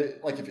thing is like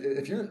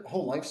if your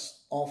whole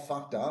life's all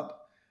fucked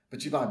up,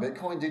 but you buy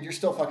Bitcoin, dude, you're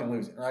still fucking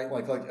losing, right?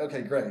 Like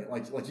okay, great,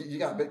 like you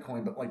got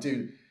Bitcoin, but like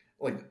dude,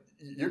 like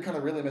you're kind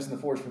of really missing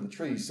the forest for the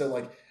trees. So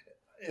like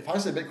if I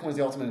say Bitcoin's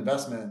the ultimate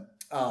investment,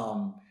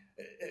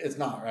 it's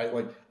not, right?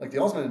 Like the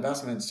ultimate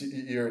investment's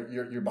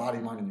your body,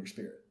 mind, and your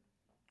spirit.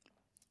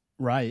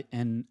 Right.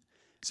 And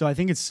so I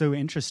think it's so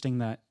interesting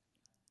that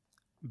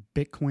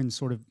Bitcoin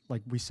sort of,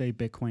 like we say,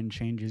 Bitcoin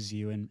changes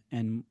you,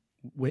 and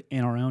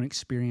in our own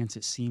experience,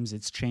 it seems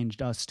it's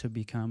changed us to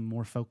become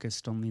more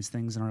focused on these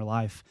things in our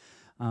life.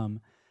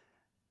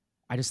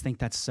 I just think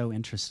that's so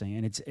interesting,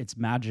 and it's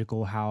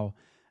magical how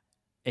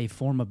a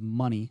form of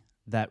money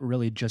that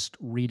really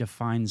just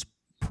redefines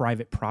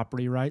private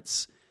property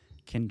rights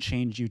can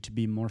change you to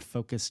be more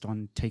focused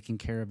on taking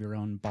care of your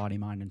own body,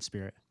 mind, and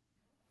spirit.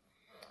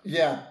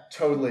 Yeah,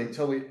 totally.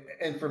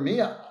 And for me,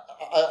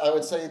 I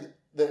would say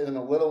that in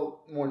a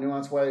little more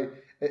nuanced way,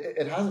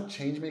 it hasn't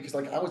changed me, because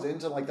like I was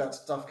into like that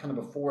stuff kind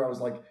of before I was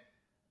like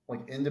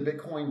into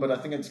Bitcoin, but I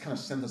think it's kind of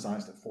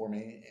synthesized it for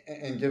me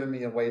and given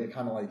me a way to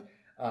kind of like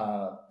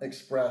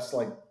express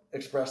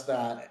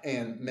that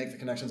and make the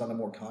connections on a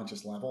more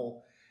conscious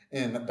level.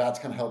 And that's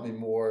kind of helped me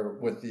more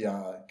with the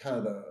kind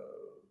of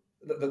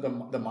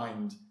the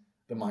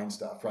mind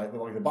stuff, right?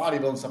 But like the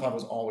bodybuilding stuff I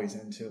was always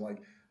into.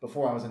 Like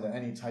before I was into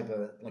any type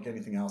of like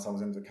anything else, I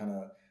was into kind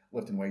of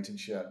lifting weights and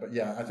shit. But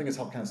yeah, I think it's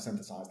helped kind of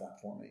synthesize that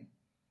for me.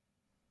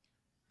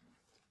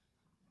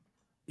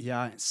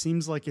 Yeah, it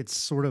seems like it's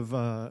sort of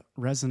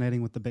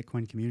resonating with the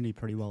Bitcoin community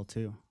pretty well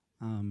too.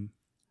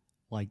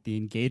 Like the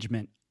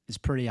engagement is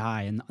pretty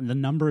high, and the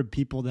number of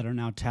people that are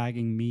now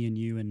tagging me and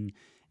you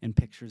and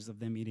pictures of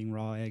them eating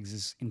raw eggs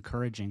is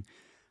encouraging.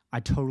 I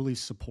totally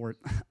support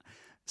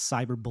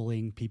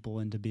cyberbullying people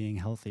into being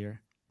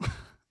healthier.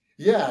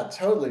 Yeah,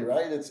 totally.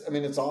 Right.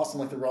 It's awesome.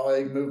 Like the raw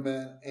egg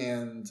movement.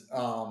 And,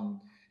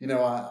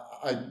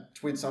 I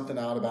tweet something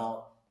out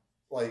about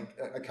like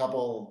a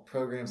couple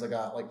programs I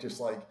got, like just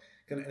like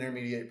kind of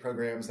intermediate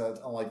programs that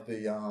are like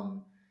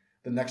the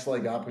Next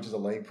Leg Up, which is a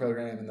leg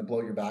program, and the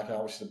Blow Your Back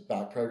Out, which is a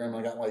back program.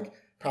 I got like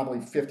probably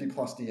 50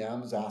 plus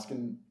DMs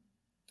asking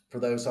for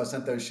those. So I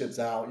sent those shits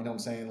out, you know what I'm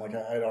saying? Like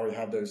I'd already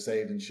have those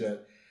saved and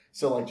shit.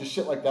 So like just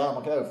shit like that. I'm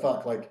like, oh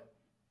fuck. Like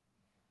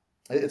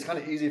it's kind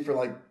of easy for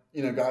like,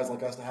 guys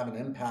like us to have an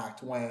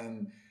impact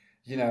when,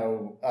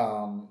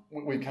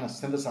 we kind of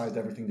synthesized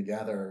everything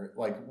together,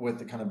 like with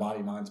the kind of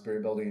body, mind,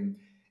 spirit building,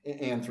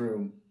 and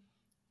through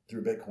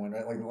Bitcoin,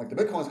 right? Like the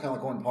Bitcoin is kind of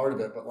like one part of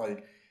it, but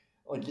like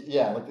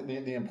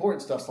the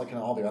important stuff's like kind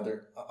of all the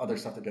other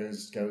stuff that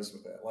goes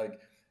with it,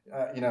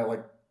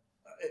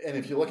 and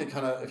if you look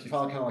at if you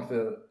follow kind of like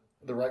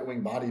the right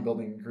wing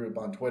bodybuilding group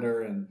on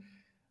Twitter and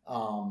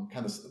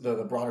kind of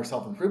the broader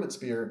self improvement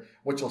sphere,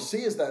 what you'll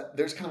see is that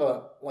there's kind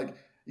of a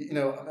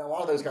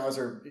lot of those guys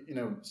are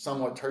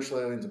somewhat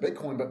tertiary into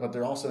Bitcoin, but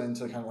they're also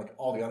into kind of like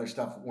all the other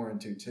stuff we're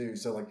into too.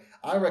 So like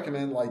I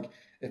recommend, like,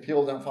 if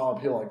people don't follow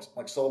people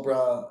like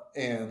Solbra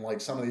and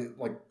like some of the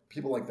like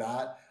people like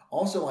that,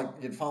 also like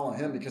you'd follow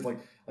him, because like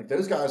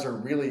those guys are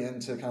really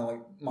into kind of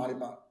like mind,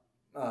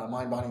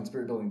 body, and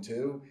spirit building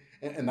too,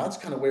 and that's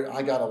kind of where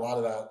I got a lot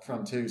of that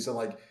from too. So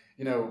like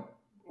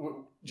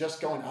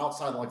just going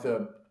outside like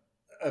the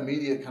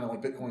immediate kind of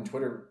like Bitcoin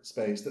Twitter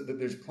space,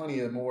 there's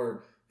plenty of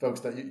more folks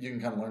that you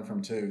can kind of learn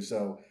from too.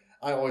 So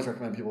I always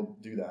recommend people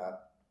do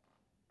that.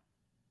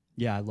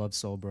 Yeah, I love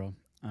Solbra.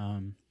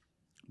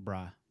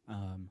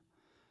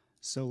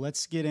 So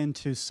let's get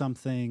into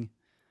something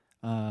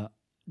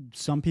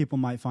some people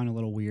might find a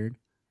little weird,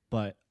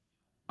 but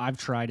I've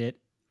tried it.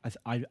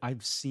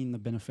 I've seen the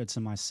benefits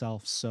in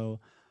myself. So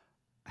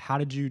how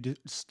did you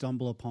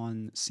stumble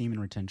upon semen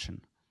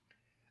retention?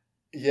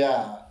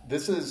 Yeah,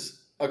 this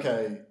is a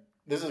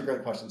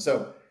great question.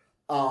 So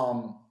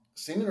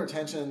semen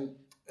retention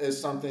is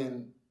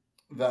something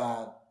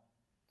that,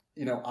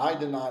 I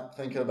did not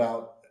think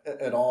about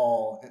at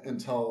all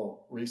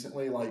until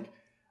recently. Like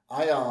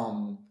I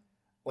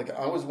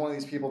was one of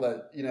these people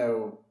that,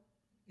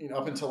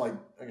 up until like,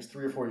 I guess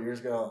 3 or 4 years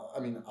ago, I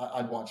mean,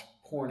 I'd watch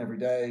porn every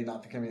day,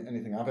 not thinking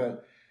anything of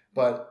it.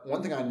 But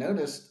one thing I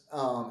noticed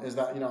is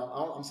that,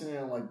 I'm sitting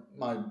in like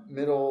my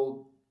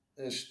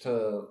middle-ish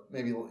to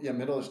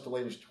middle-ish to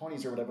late-ish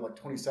 20s or whatever, like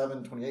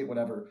 27, 28,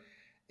 whatever.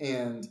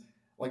 And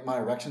like my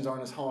erections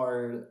aren't as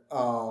hard.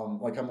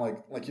 Like I'm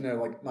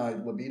like my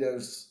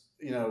libido's,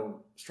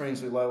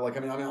 strangely low. Like,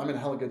 I'm in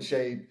hella good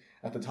shape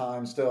at the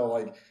time still,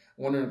 like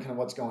wondering kind of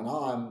what's going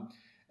on.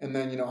 And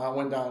then, I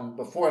went down,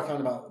 before I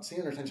found about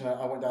semen retention,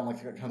 I went down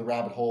like kind of the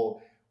rabbit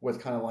hole with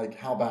kind of like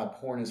how bad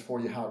porn is for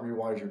you, how it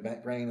rewires your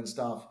brain and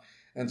stuff.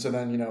 And so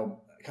then,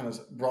 kind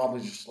of broadly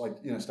just like,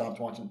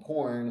 stopped watching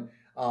porn.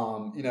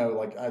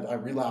 Like I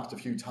relapsed a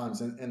few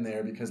times in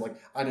there because like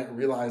I didn't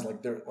realize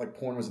like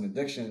porn was an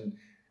addiction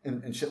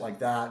and shit like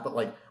that. But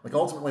like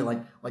ultimately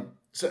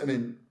so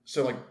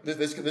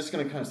this is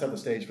going to kind of set the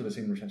stage for the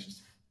semen retention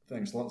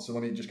thing. So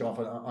let me just go off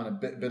on a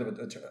bit of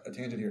a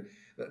tangent here.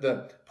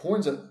 The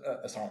porn's a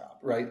psyop,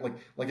 right? Like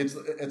it's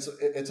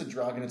a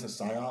drug and it's a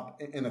psyop.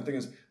 And the thing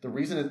is, the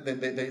reason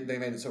they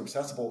made it so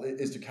accessible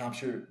is to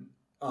capture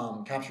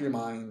your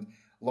mind,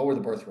 lower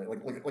the birth rate.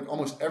 Like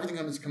almost everything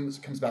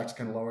comes back to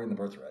kind of lowering the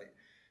birth rate.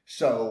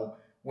 So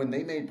when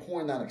they made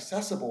porn that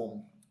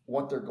accessible,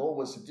 what their goal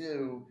was to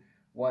do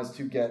was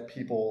to get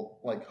people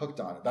like hooked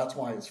on it. That's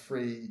why it's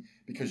free,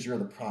 because you're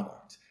the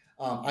product.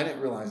 I didn't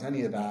realize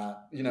any of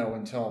that,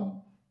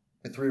 until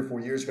 3 or 4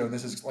 years ago. And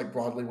this is like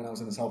broadly when I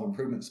was in the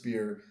self-improvement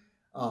sphere,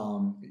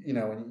 and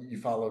you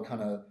follow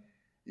kind of,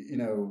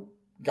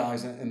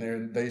 guys in there,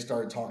 and they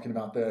started talking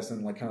about this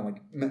and like kind of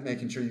like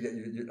making sure you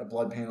get a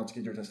blood panel to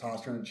get your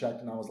testosterone checked.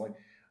 And I was like,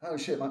 oh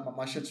shit,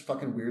 my shit's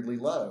fucking weirdly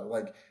low.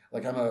 Like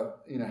I'm a,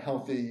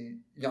 healthy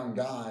young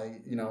guy,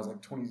 I was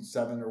like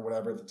 27 or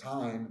whatever at the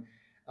time,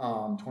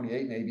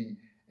 28 maybe.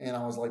 And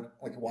I was like,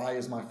 why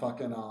is my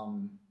fucking,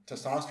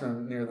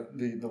 testosterone near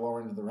the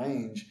lower end of the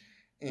range?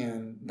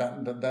 And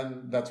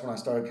then that's when I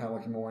started kind of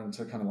looking more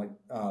into kind of like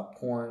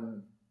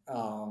porn.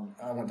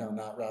 I went down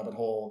that rabbit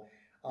hole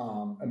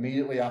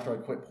immediately after I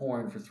quit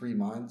porn for 3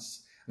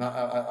 months. Now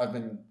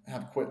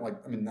have quit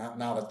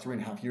now that's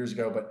 3.5 years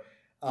ago, but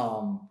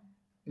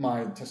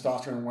my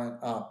testosterone went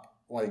up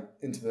like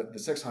into the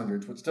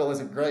 600s, which still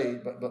isn't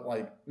great, but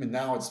like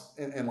now it's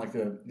in like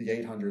the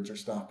 800s or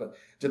stuff. But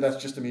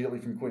that's just immediately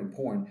from quitting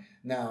porn.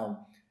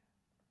 Now,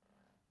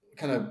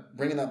 kind of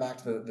bringing that back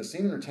to the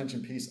semen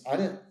retention piece, I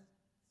didn't,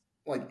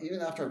 like, even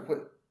after I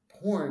quit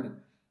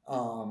porn,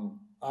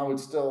 I would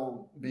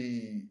still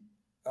be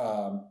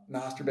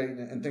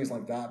masturbating and things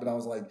like that, but I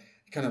was like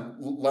kind of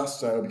less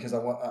so because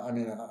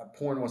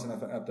porn wasn't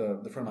at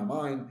the front of my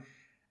mind.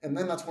 And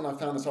then that's when I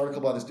found this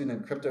article by this dude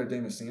named Crypto de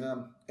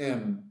Messina,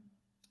 and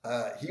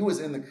he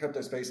was in the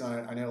crypto space,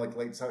 and I know like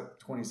late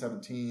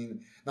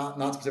 2017,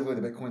 not specifically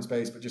the Bitcoin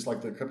space, but just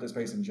like the crypto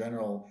space in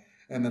general.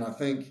 And then I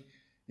think,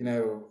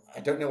 I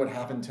don't know what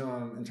happened to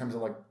him in terms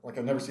of like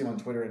I never see him on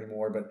Twitter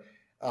anymore, but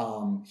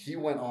he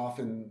went off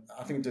and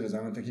I think did his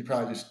own thing. He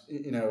probably just,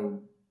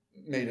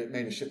 made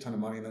a shit ton of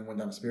money and then went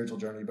down a spiritual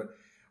journey. But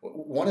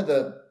one of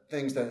the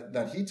things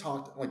that he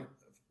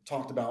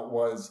talked about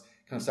was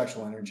kind of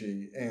sexual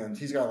energy, and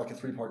he's got like a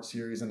 3-part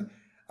series. And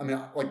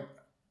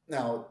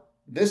now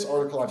this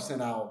article I've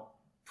sent out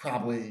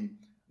probably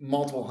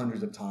multiple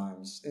hundreds of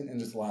times in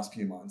just the last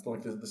few months,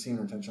 like the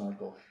semen retention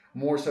article,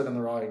 more so than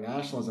the rioting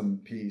nationalism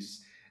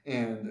piece.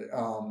 And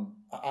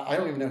I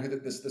don't even know who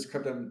this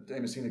Crypto de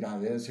Messina guy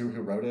is, who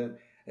wrote it.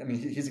 I mean,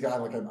 he's a guy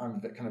like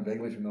I'm kind of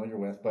vaguely familiar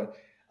with, but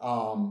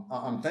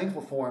I'm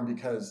thankful for him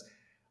because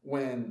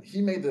when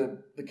he made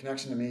the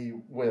connection to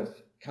me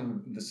with kind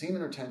of the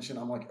semen retention,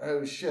 I'm like,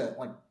 oh shit,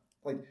 like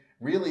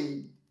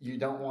really you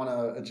don't want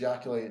to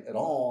ejaculate at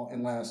all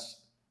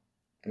unless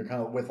you're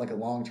kind of with like a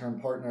long-term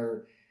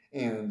partner,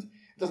 and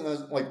it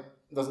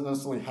doesn't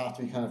necessarily have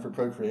to be kind of for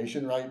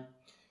procreation, right?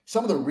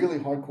 Some of the really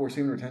hardcore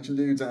semen retention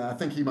dudes, and I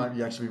think he might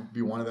actually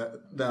be one of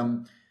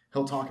them.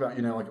 He'll talk about,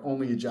 like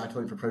only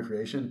ejaculate for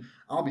procreation.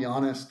 I'll be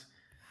honest,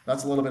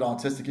 that's a little bit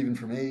autistic even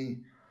for me.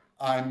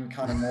 I'm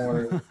kind of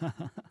more,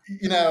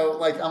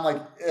 I'm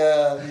like,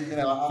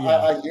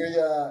 I hear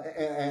you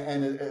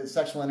and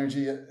sexual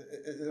energy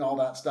and all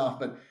that stuff.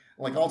 But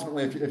like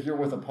ultimately, if you're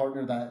with a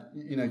partner that,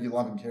 you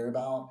love and care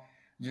about,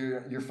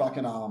 you're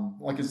fucking,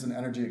 like it's an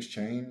energy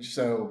exchange.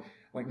 So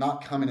like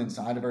not coming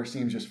inside of her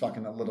seems just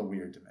fucking a little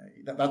weird to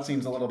me. That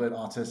seems a little bit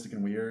autistic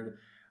and weird.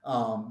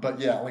 But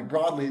yeah, like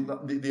broadly,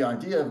 the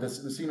idea of the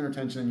semen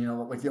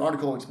retention, like the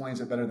article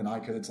explains it better than I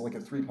could. It's like a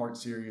 3-part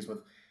series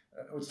with,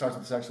 it starts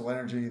with sexual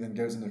energy, then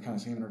goes into kind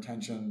of semen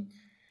retention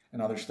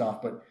and other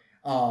stuff. But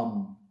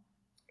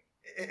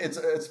it's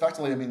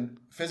effectively, I mean,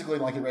 physically,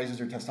 like it raises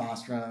your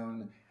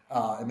testosterone,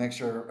 it makes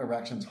your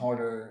erections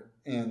harder,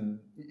 and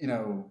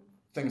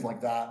things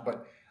like that.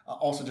 But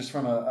also just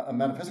from a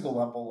metaphysical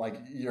level, like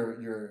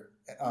your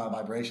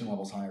vibration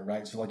level's higher,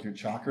 right? So like your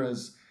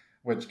chakras,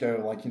 which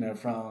go like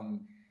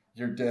from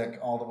your dick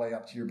all the way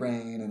up to your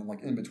brain and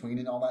like in between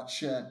and all that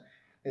shit.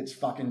 It's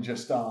fucking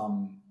just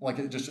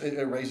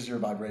it raises your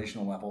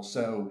vibrational level.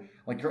 So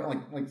like you're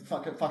like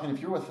fucking if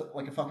you're with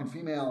like a fucking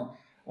female,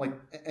 like,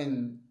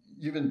 and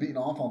you've been beaten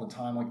off all the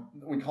time, like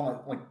we call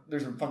it, like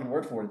there's a fucking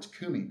word for it, it's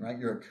cooming, right?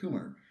 You're a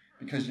coomer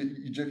because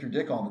you jerk your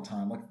dick all the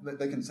time. Like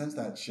they can sense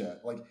that shit.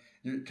 Like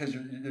because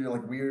you're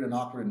like weird and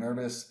awkward and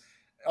nervous.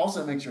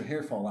 Also, it makes your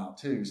hair fall out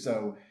too.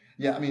 So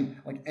yeah, I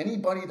mean, like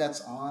anybody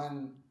that's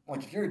on,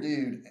 like if you're a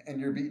dude and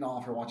you're beating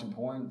off or watching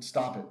porn,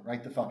 stop it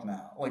right the fuck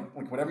now.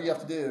 Like whatever you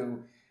have to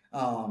do,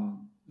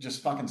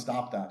 just fucking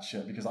stop that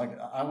shit. Because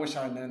I wish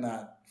I had known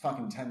that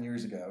fucking 10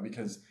 years ago,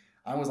 because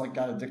I was like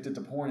got addicted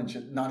to porn and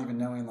shit, not even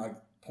knowing like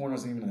porn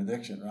wasn't even an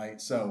addiction,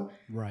 right? So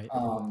right.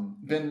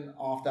 Been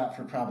off that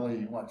for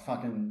probably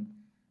fucking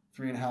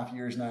 3.5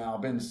 years now.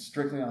 Been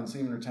strictly on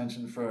semen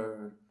retention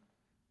for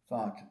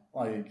I've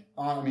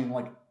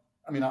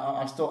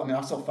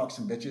still fucked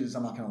some bitches,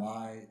 I'm not gonna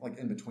lie, like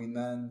in between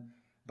then.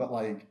 But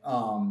like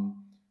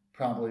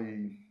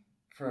probably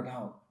for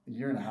about 1.5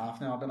 years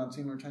now I've been on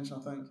semen retention, I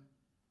think.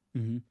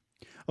 Mm-hmm.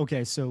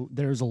 Okay, so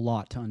there's a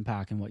lot to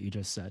unpack in what you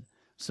just said.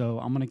 So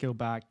I'm gonna go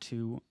back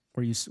to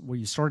where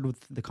you started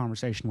with the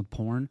conversation with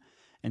porn,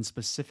 and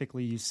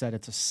specifically you said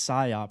it's a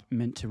psyop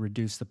meant to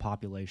reduce the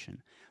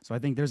population. So I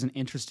think there's an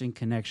interesting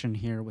connection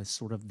here with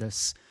sort of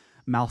this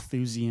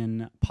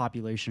Malthusian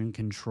population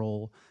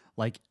control.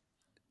 Like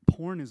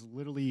porn is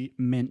literally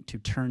meant to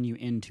turn you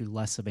into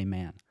less of a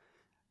man.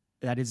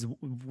 That is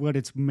what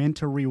it's meant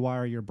to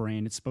rewire your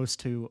brain. It's supposed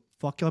to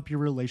fuck up your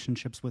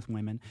relationships with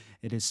women.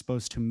 It is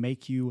supposed to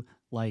make you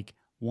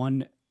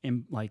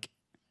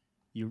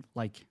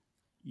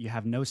you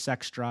have no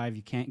sex drive,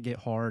 you can't get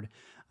hard,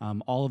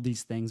 all of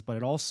these things. But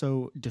it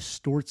also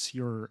distorts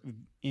your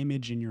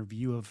image and your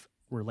view of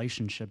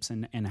relationships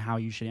and how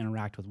you should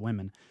interact with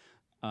women.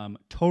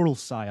 Total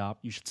psyop.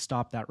 You should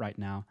stop that right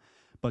now.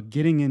 But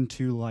getting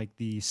into like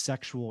the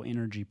sexual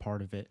energy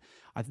part of it,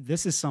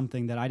 this is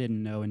something that I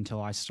didn't know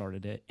until I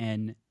started it,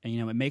 and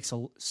it makes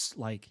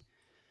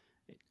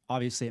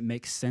obviously it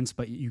makes sense,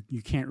 but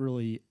you can't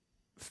really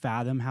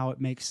fathom how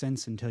it makes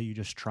sense until you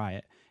just try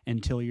it,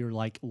 until you're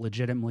like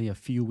legitimately a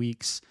few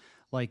weeks,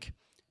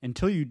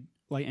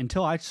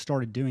 until I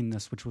started doing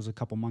this, which was a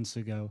couple months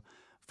ago,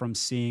 from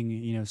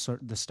seeing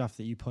sort of the stuff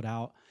that you put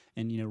out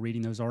and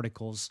reading those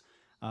articles.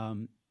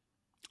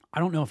 I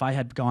don't know if I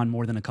had gone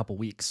more than a couple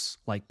weeks,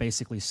 like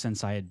basically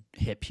since I had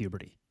hit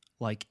puberty.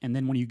 Like, and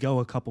then when you go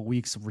a couple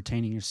weeks of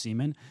retaining your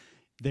semen,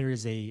 there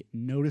is a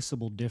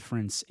noticeable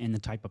difference in the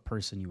type of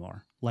person you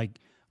are. Like,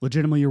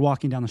 legitimately, you're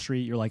walking down the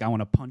street, you're like, I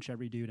want to punch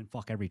every dude and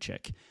fuck every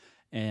chick.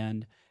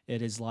 And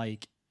it is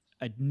like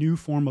a new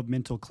form of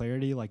mental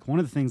clarity. Like, one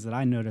of the things that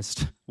I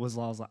noticed was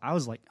I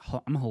was like,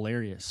 I'm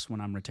hilarious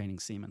when I'm retaining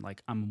semen.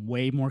 Like, I'm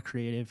way more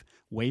creative,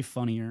 way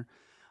funnier.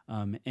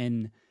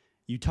 And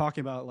you talk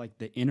about like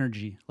the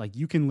energy, like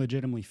you can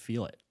legitimately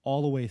feel it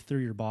all the way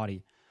through your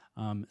body,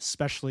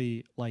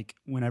 especially like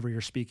whenever you're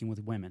speaking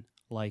with women.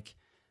 Like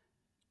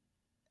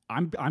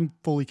I'm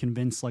fully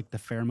convinced, like the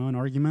pheromone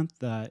argument,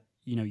 that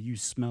you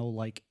smell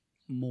like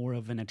more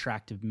of an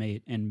attractive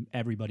mate, and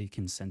everybody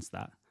can sense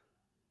that.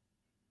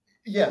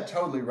 Yeah,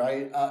 totally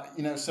right.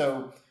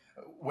 So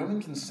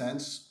women can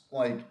sense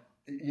like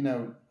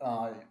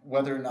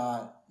whether or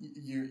not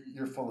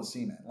you're full of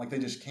semen. Like they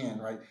just can,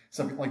 right?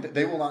 So like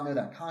they will not know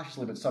that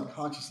consciously, but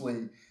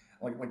subconsciously,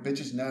 like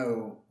bitches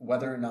know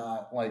whether or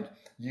not like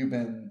you've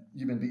been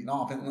beaten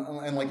off,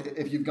 and like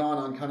if you've gone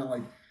on kind of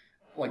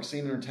like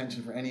semen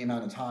retention for any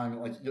amount of time,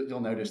 like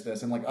you'll notice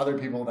this, and like other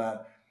people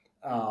that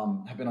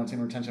have been on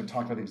semen retention have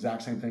talked about the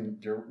exact same thing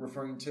you're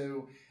referring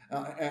to.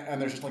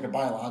 and there's just like a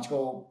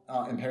biological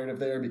imperative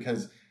there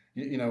because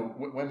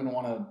women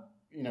want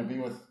to be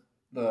with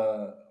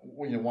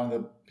one of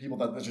the people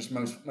that's just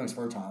most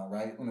fertile,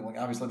 right? I mean, like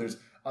obviously there's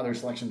other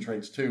selection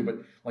traits too, but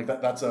like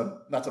that's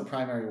a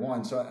primary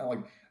one. So like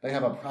they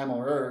have a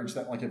primal urge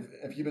that like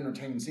if you've been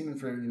retaining semen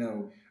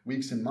for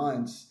weeks and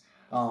months,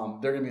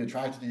 they're gonna be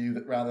attracted to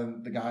you rather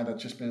than the guy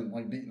that's just been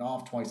like beaten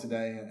off twice a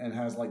day and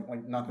has like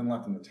nothing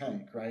left in the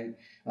tank, right?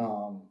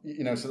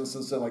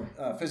 So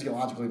like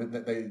physiologically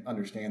that they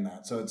understand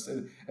that. So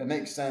it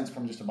makes sense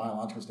from just a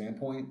biological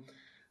standpoint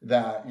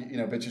that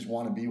bitches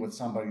want to be with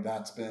somebody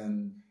that's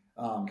been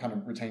kind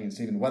of retaining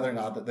semen, whether or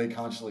not that they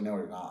consciously know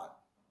it or not.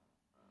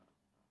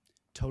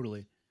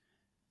 Totally.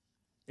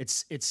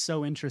 It's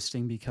so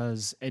interesting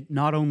because it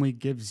not only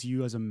gives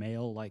you as a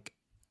male like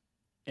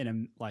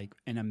an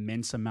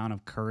immense amount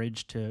of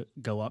courage to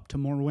go up to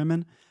more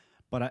women,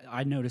 but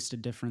I noticed a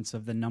difference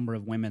of the number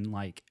of women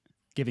like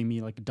giving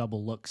me like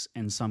double looks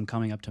and some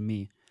coming up to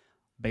me,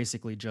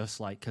 basically just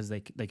like because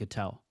they could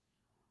tell.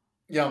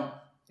 Yeah.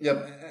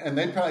 Yep, and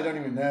they probably don't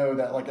even know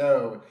that, like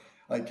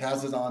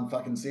Kaz is on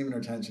fucking semen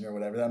retention or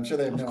whatever. I'm sure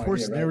they have no idea. Of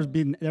course, there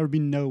would be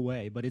no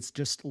way, but it's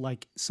just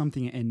like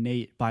something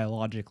innate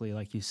biologically,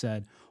 like you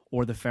said,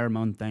 or the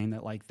pheromone thing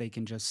that like they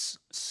can just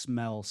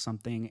smell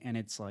something, and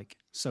it's like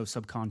so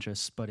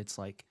subconscious, but it's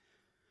like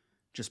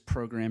just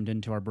programmed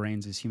into our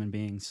brains as human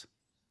beings.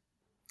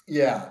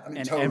 Yeah, I mean,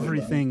 and totally,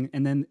 everything, right?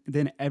 And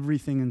then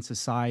everything in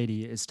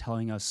society is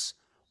telling us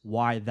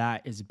why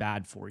that is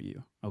bad for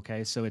you.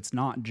 Okay, so it's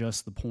not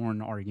just the porn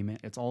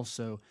argument, it's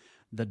also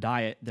the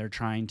diet. They're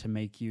trying to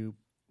make you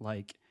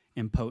like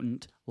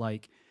impotent,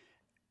 like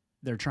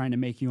they're trying to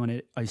make you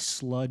on a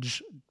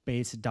sludge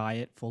based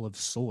diet full of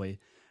soy,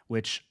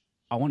 which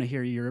I want to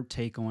hear your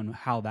take on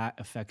how that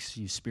affects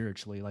you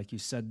spiritually. Like you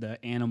said,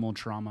 the animal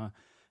trauma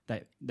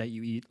that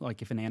you eat,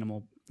 like if an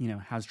animal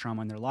has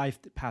trauma in their life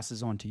that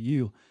passes on to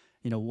you,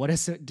 what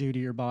does it do to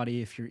your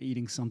body if you're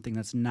eating something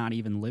that's not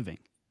even living?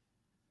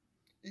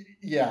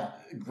 Yeah,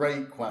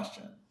 great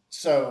question.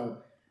 So,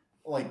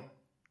 like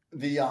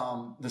the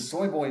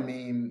soy boy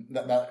meme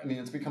that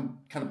it's become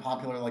kind of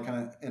popular, like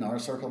kind of in our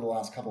circle the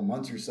last couple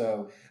months or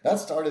so. That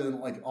started in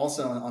like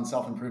also on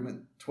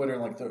self-improvement Twitter,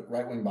 like the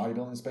right-wing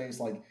bodybuilding space,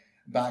 like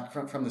back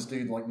from this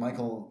dude like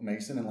Michael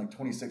Mason in like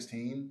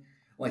 2016.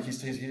 Like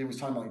he was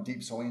talking about like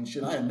deep soy and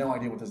shit. I had no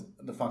idea what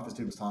the fuck this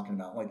dude was talking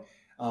about. Like,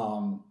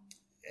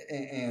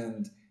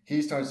 and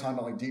he started talking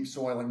about like deep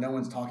soy, like no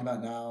one's talking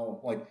about it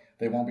now. Like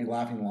they won't be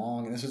laughing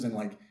long. And this was in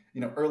like,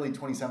 early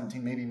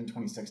 2017, maybe even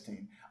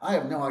 2016. I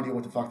have no idea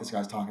what the fuck this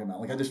guy's talking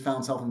about. Like I just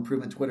found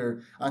self-improvement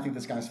Twitter. I think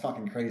this guy's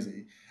fucking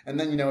crazy. And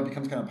then, it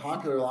becomes kind of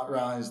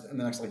popularized in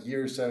the next like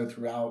year or so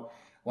throughout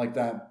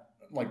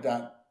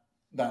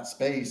that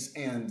space.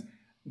 And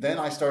then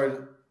I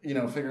started,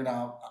 figuring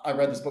out, I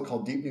read this book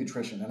called Deep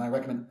Nutrition, and I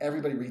recommend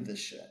everybody read this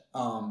shit.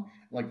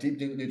 Like Deep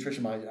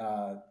Nutrition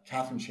by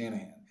Catherine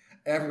Shanahan.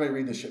 Everybody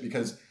read this shit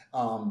because, a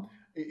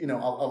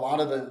lot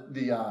of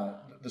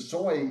the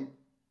soy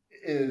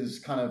is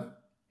kind of,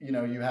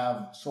 you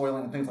have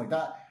soylent and things like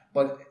that,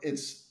 but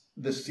it's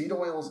the seed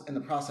oils and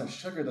the processed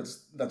sugar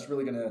that's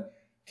really going to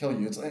kill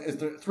you. It's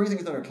the three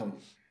things that are killing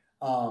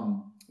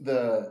you.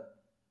 The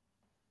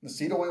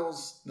seed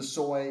oils, the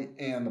soy,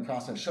 and the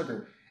processed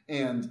sugar.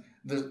 And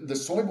the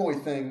soy boy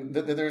thing,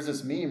 there's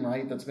this meme,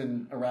 right, that's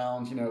been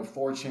around,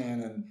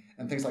 4chan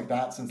and things like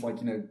that since like,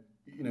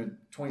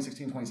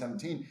 2016,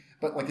 2017.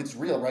 But like it's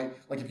real, right?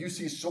 Like if you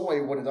see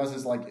soy, what it does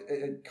is like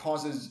it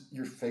causes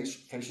your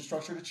facial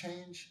structure to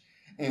change,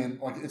 and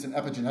like it's an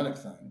epigenetic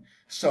thing.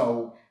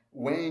 So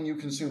when you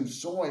consume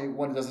soy,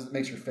 what it does is it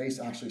makes your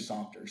face actually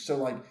softer. So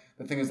like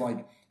the thing is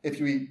like if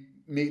you eat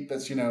meat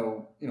that's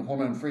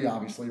hormone free,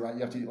 obviously, right?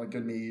 You have to eat like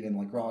good meat and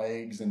like raw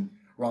eggs and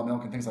raw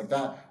milk and things like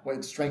that. Well,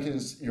 it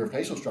strengthens your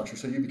facial structure,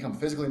 so you become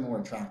physically more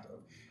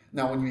attractive.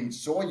 Now, when you eat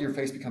soy, your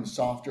face becomes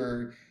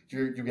softer.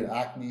 You get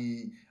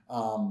acne.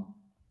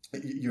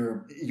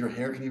 Your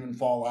hair can even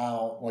fall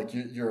out. Like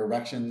your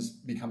erections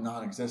become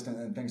non-existent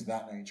and things of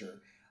that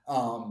nature.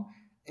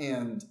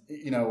 And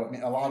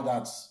a lot of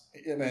that's.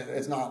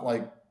 It's not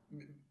like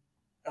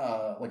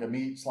a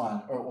meat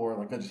slash or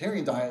like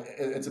vegetarian diet.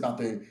 It's about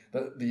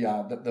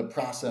the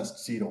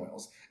processed seed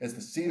oils. It's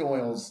the seed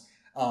oils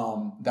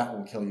that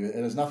will kill you.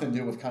 It has nothing to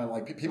do with kind of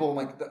like people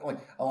like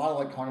a lot of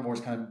like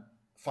carnivores kind of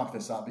fuck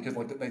this up because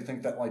like they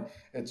think that like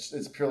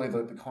it's purely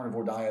the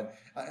carnivore diet,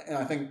 and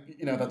I think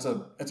it's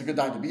a good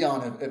diet to be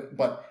on,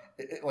 but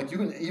like you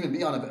can even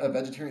be on a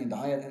vegetarian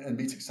diet and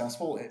be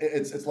successful.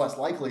 It's less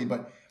likely,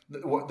 but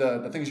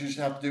the things you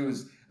should have to do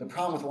is the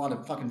problem with a lot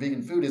of fucking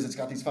vegan food is it's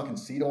got these fucking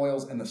seed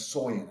oils and the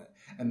soy in it,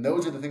 and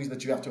those are the things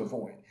that you have to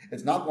avoid.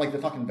 It's not like the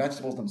fucking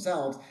vegetables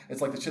themselves. It's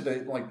like the shit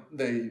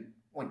the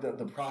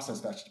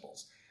processed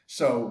vegetables.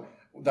 So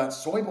that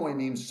soy boy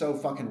meme's so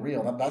fucking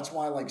real. That's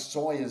why like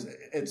soy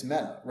it's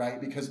meta,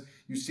 right? Because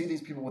you see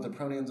these people with the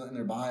pronouns in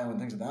their bio and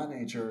things of that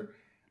nature,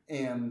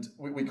 and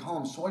we call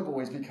them soy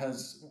boys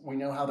because we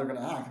know how they're going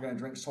to act. They're going to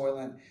drink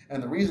Soylent,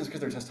 and the reason is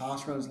because their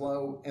testosterone is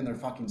low and they're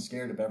fucking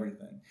scared of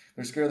everything.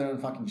 They're scared of their own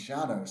fucking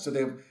shadow. So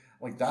they have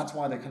like that's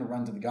why they kind of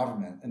run to the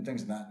government and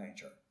things of that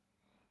nature.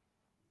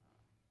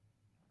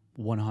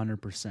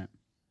 100%.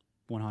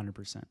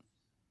 100%.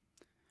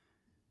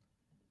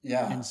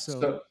 Yeah. And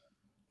so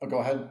oh, go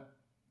ahead.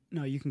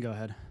 No, you can go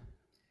ahead.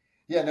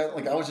 Yeah, no,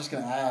 like I was just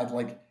going to add,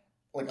 like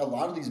a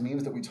lot of these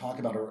memes that we talk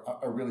about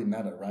are really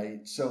meta,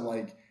 right? So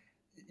like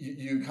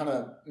you kind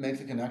of make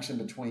the connection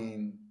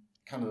between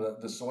kind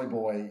of the soy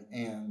boy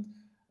and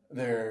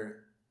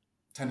their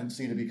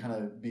tendency to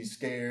be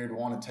scared,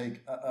 want to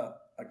take a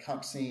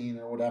cuck scene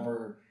or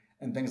whatever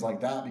and things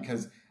like that,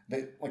 because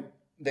they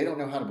don't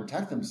know how to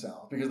protect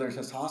themselves because their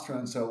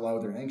testosterone is so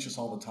low, they're anxious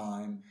all the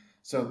time.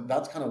 So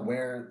that's kind of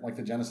where like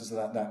the genesis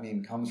of that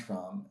meme comes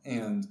from,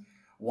 and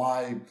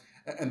why.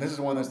 And this is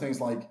one of those things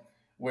like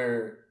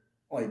where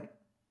like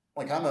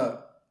I'm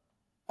a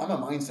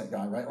mindset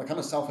guy, right? Like I'm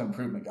a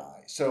self-improvement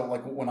guy. So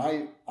like when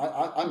I'm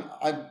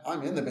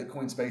in the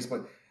Bitcoin space,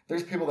 but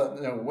there's people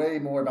that know way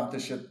more about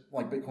this shit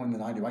like Bitcoin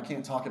than I do. I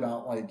can't talk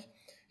about like,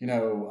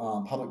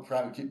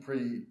 public-private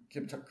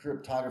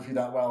cryptography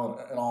that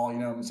well at all.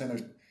 I'm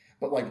saying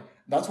but like,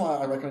 that's why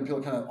I recommend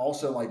people kind of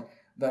also like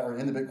that are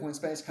in the Bitcoin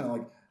space, kind of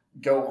like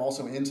go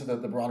also into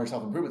the broader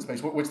self-improvement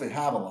space, which they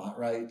have a lot,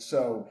 right?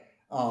 So,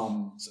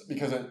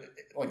 because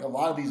like a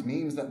lot of these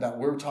memes that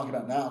we're talking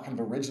about now kind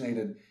of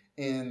originated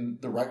in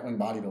the right-wing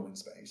bodybuilding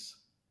space.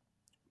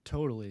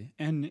 Totally.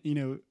 And,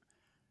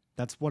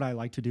 that's what I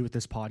like to do with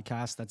this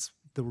podcast. That's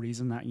the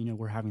reason that,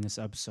 we're having this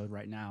episode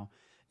right now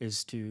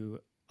is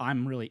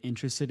I'm really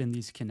interested in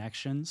these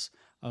connections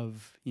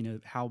of,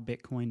 how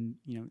Bitcoin,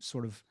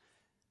 sort of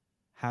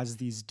has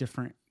these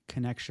different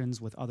connections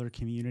with other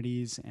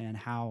communities and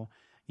how,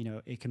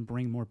 it can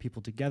bring more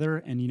people together.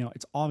 And,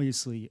 it's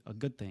obviously a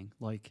good thing.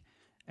 Like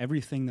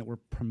everything that we're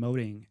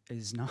promoting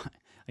is not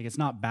like, it's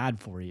not bad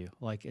for you.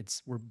 Like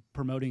we're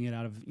promoting it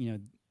out of,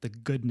 the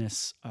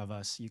goodness of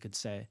us, you could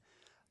say,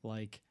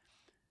 like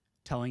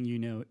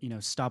telling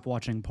stop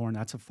watching porn.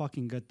 That's a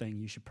fucking good thing.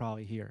 You should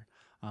probably hear.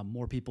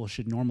 More people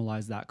should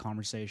normalize that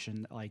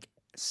conversation. Like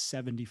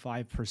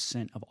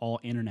 75% of all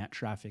internet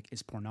traffic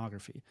is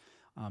pornography.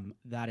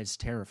 That is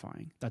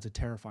terrifying. That's a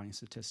terrifying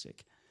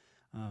statistic.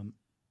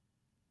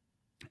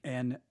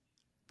 And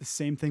the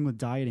same thing with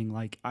dieting.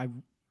 Like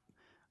I'm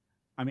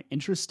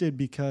interested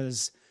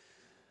because,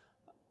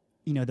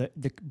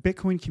 the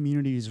Bitcoin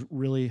community is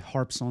really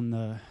harps on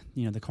the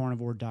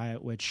carnivore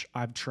diet, which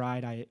I've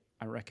tried. I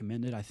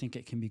recommend it. I think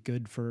it can be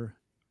good for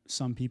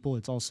some people.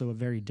 It's also a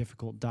very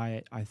difficult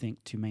diet, I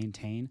think, to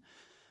maintain,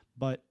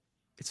 but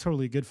it's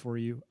totally good for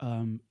you.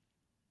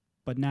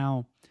 But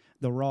now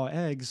the raw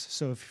eggs.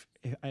 So if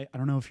I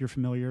don't know if you're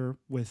familiar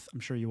with, I'm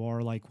sure you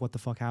are, like What the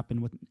Fuck Happened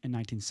in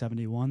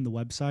 1971, the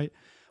website.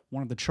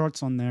 One of the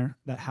charts on there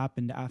that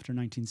happened after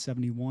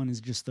 1971 is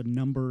just the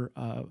number,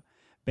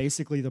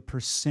 basically the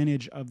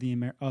percentage of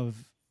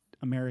of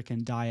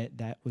American diet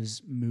that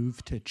was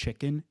moved to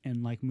chicken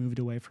and like moved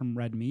away from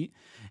red meat.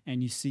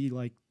 And you see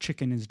like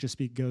chicken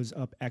goes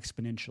up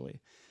exponentially.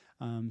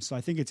 So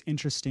I think it's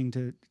interesting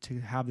to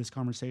have this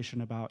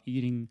conversation about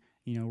eating,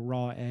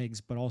 raw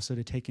eggs, but also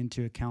to take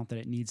into account that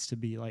it needs to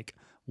be like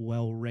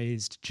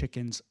well-raised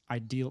chickens.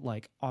 Ideal,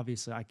 like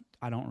obviously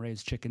I don't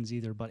raise chickens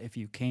either, but if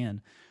you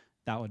can,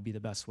 that would be the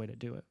best way to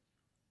do it.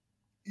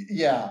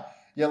 Yeah.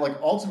 Yeah. Like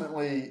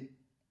ultimately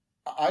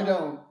I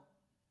don't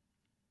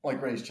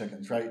like raise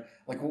chickens, right?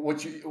 Like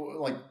what you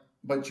like,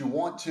 but you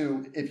want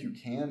to, if you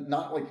can,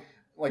 not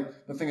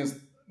like the thing is,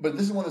 but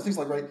this is one of the things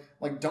like, right?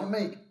 Like don't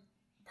make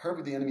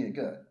perfect the enemy of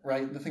good,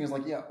 right? The thing is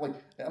like, yeah, like,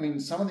 I mean,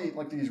 some of the,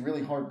 like these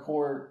really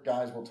hardcore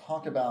guys will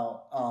talk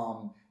about,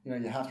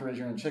 you have to raise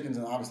your own chickens,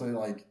 and obviously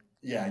like,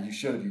 yeah, you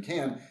should if you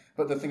can.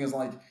 But the thing is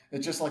like,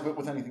 it's just like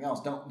with anything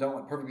else. Don't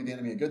let perfect be the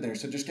enemy of good there.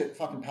 So just get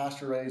fucking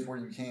pasture raised where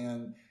you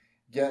can,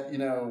 get,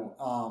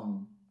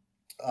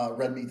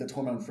 red meat that's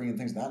hormone free and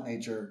things of that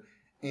nature,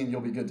 and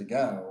you'll be good to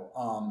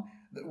go.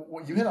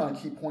 You hit on a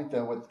key point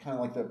though with kind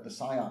of like the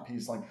PSYOP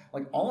piece, like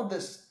all of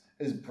this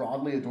is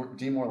broadly a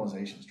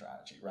demoralization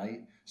strategy,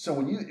 right? So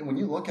when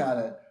you look at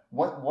it,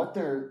 what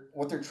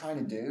they're trying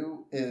to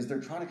do is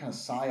they're trying to kind of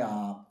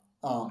PSYOP.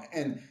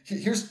 And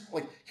here's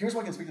why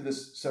I can speak to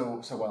this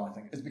so well, I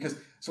think, is because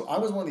so I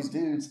was one of these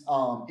dudes,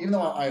 even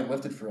though I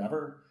lifted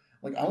forever,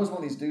 like I was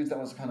one of these dudes that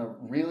was kind of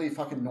really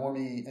fucking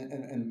normie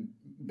and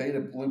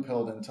beta blue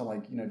pilled until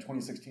like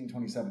 2016,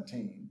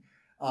 2017.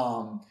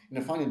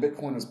 Finding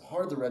Bitcoin was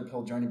part of the red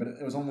pill journey, but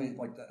it was only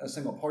like a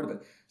single part of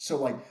it. So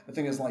like the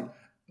thing is like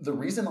the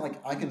reason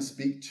like I can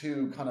speak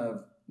to kind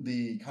of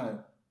the kind of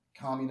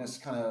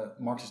communist kind of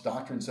Marxist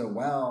doctrine so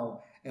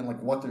well and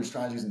like what their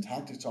strategies and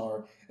tactics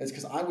are is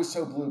because I was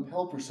so blue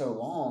pill for so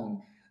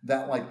long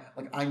that like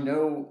I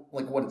know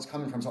like what it's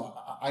coming from. So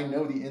I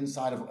know the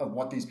inside of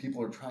what these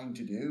people are trying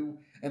to do.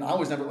 And I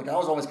was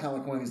always kind of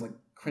like one of these like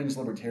cringe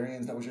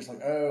libertarians that was just like,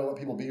 oh, let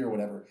people be or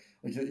whatever.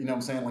 Like, what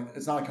I'm saying? Like,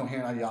 it's not a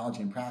coherent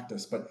ideology and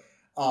practice, but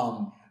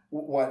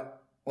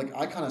what like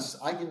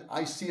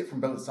I see it from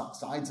both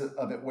sides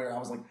of it, where I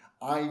was like,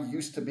 I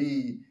used to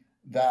be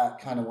that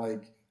kind of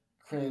like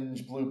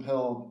cringe blue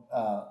pill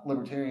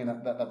libertarian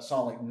that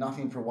saw like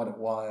nothing for what it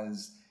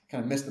was,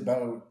 kind of missed the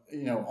boat,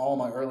 all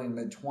my early and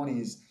mid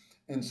 20s.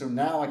 And so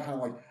now I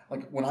kind of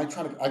like when I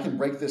I can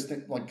break this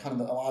thing, like kind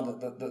of a lot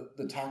of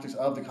the tactics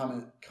of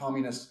the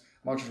communist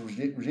Marxist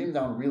regime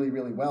down really,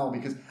 really well,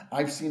 because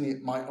I've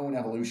seen my own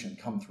evolution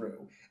come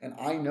through, and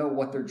I know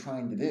what they're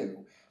trying to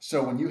do.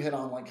 So when you hit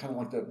on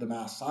the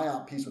mass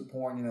psyop piece with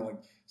porn,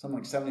 like something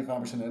like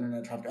 75% of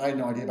internet traffic, I had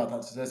no idea about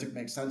that statistic.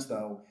 Makes sense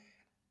though.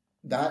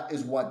 That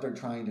is what they're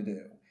trying to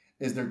do.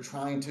 Is they're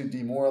trying to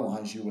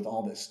demoralize you with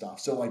all this stuff.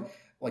 So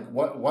like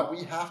what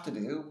we have to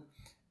do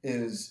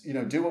is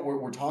do what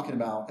we're talking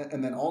about,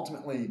 and then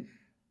ultimately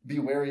be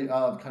wary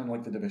of kind of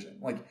like the division.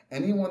 Like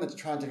anyone that's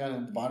trying to kind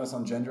of divide us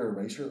on gender or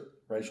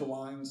racial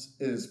lines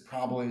is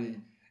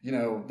probably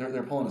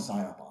they're pulling a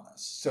psyop on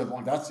us. So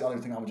like that's the other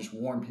thing I would just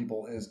warn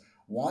people is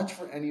watch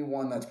for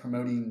anyone that's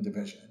promoting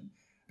division,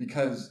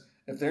 because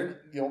if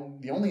they're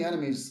the only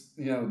enemies,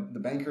 the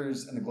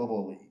bankers and the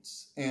global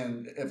elites,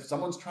 and if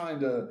someone's trying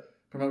to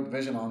promote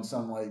division on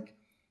some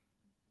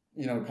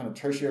kind of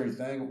tertiary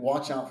thing,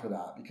 watch out for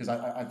that, because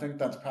I think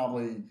that's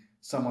probably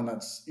someone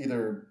that's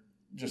either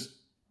just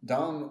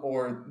dumb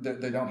or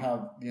they don't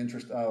have the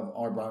interest of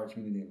our broader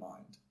community in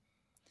mind.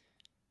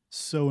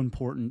 So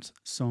important.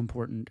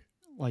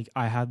 Like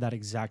I had that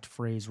exact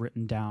phrase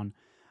written down.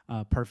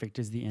 Perfect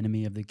is the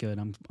enemy of the good.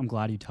 I'm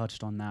glad you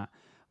touched on that.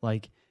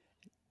 Like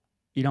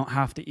you don't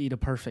have to eat a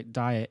perfect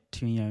diet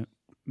to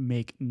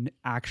make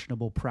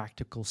actionable,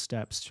 practical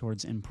steps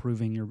towards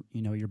improving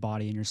your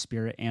body and your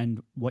spirit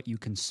and what you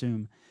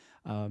consume.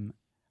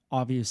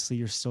 Obviously,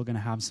 you're still going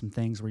to have some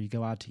things where you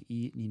go out to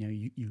eat,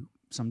 and you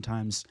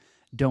sometimes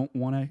don't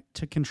want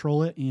to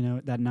control it.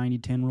 That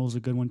 90-10 rule is a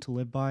good one to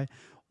live by,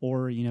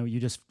 or you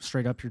just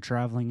straight up you're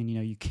traveling and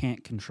you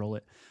can't control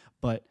it.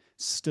 But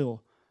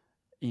still,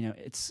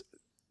 it's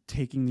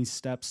taking these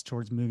steps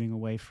towards moving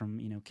away from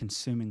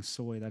consuming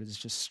soy that is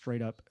just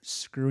straight up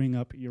screwing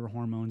up your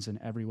hormones in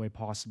every way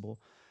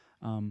possible.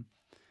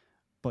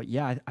 But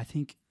yeah, I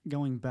think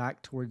going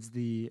back towards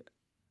the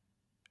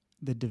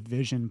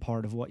division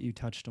part of what you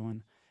touched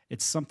on,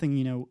 it's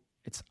something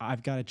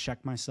I've got to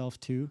check myself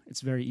too.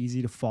 It's very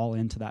easy to fall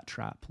into that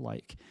trap.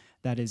 Like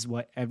that is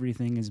what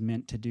everything is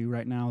meant to do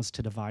right now, is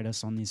to divide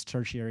us on these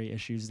tertiary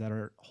issues that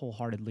are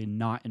wholeheartedly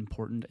not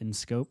important in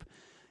scope.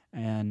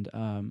 And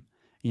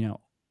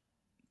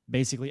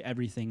basically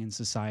everything in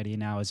society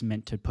now is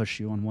meant to push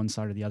you on one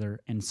side or the other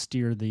and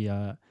steer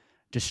the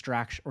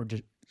distraction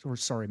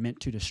meant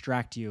to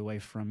distract you away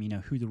from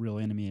who the real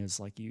enemy is,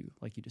 like you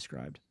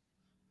described.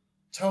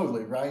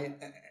 Totally right.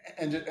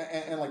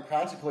 And like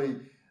practically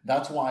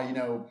that's why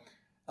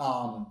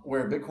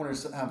where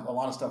Bitcoiners have a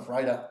lot of stuff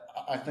right,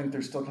 I think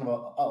there's still kind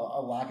of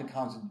a lack of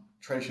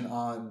concentration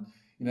on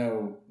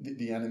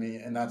the enemy,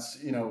 and that's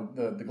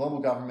the global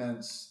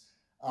governments.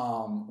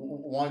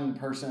 One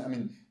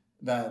person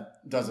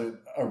that does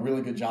a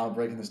really good job of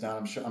breaking this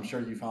down. I'm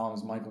sure you follow him,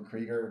 is Michael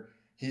Krieger.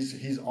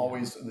 He's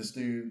always this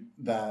dude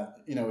that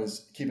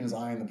is keeping his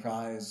eye on the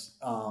prize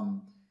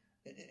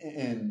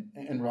in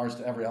regards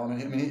to every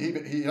element.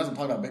 He doesn't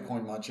talk about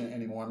Bitcoin much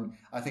anymore.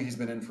 I think he's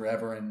been in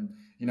forever, and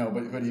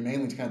but he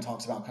mainly kind of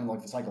talks about kind of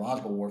like the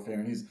psychological warfare,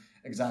 and he's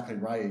exactly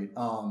right.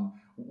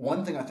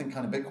 One thing I think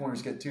kind of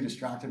Bitcoiners get too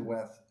distracted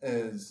with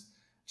is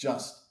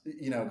just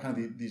kind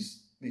of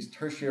these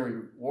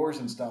tertiary wars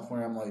and stuff,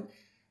 where I'm like,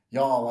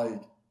 y'all,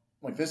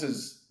 like this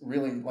is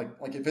really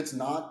like if it's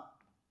not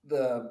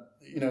the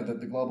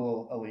the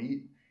global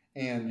elite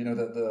and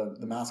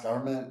the mass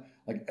government,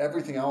 like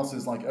everything else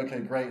is like, okay,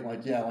 great,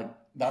 like yeah, like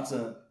that's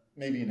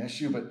maybe an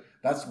issue, but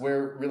that's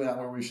really not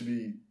where we should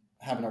be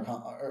having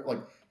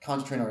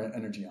concentrating our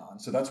energy on.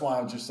 So that's why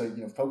I would just say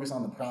focus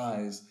on the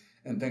prize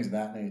and things of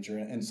that nature.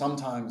 And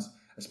sometimes,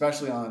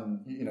 especially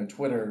on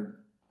Twitter,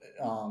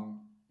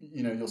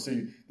 you'll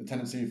see the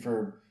tendency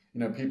for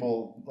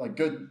people like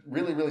good,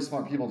 really, really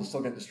smart people to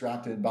still get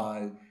distracted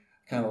by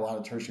kind of a lot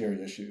of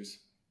tertiary issues.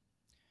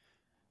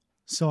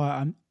 So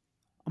I'm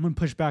going to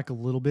push back a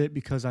little bit,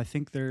 because I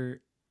think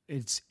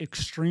it's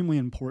extremely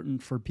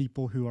important for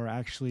people who are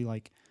actually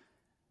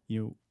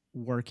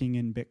working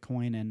in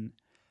Bitcoin and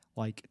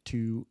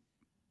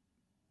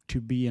to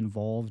be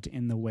involved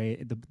in the way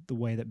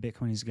that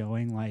Bitcoin is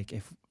going. Like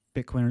if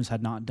Bitcoiners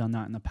had not done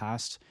that in the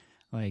past,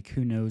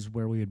 who knows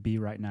where we would be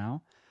right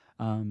now.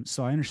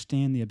 So I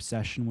understand the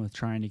obsession with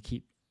trying to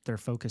keep their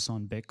focus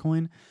on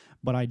Bitcoin,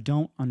 but I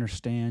don't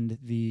understand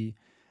the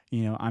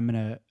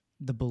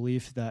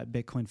belief that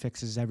Bitcoin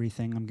fixes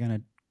everything. I'm going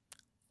to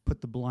put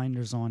the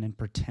blinders on and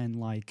pretend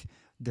like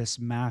this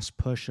mass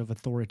push of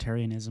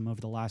authoritarianism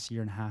over the last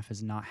year and a half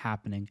is not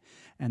happening,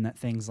 and that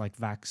things like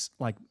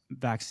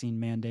vaccine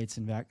mandates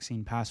and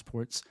vaccine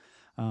passports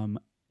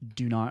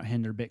do not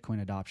hinder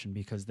Bitcoin adoption,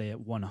 because they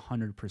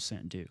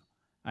 100% do.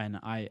 And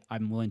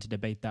I'm willing to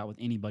debate that with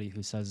anybody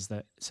who says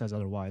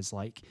otherwise.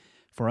 Like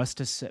for us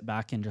to sit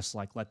back and just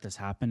let this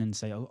happen and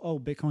say, oh,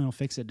 Bitcoin will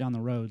fix it down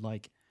the road.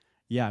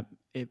 Yeah,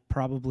 it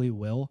probably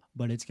will,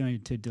 but it's going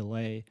to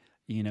delay,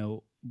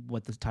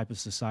 what the type of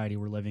society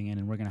we're living in.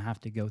 And we're going to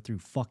have to go through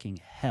fucking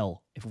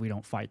hell if we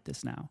don't fight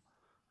this now.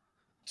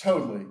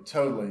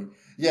 Totally.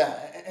 Yeah,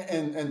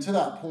 and to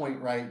that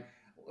point, right?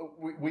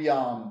 We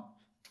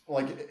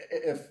like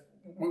if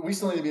we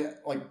still need to be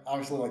like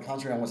obviously like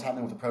concentrating on what's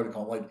happening with the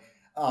protocol. Like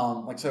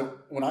so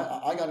when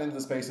I got into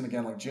the space, and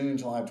again like June,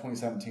 July of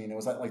 2017, it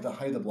was like the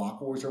height of the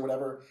block wars or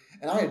whatever,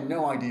 and I had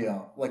no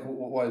idea like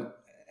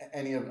what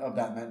any of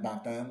that meant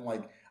back then.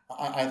 Like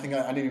I think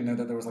I didn't even know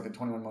that there was like a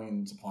 21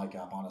 million supply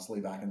cap, honestly,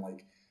 back in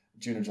like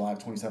June or July of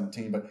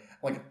 2017. But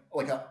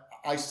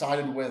I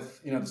sided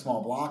with the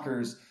small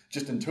blockers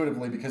just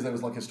intuitively because there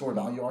was like a store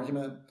value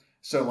argument.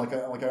 So I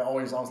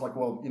was like,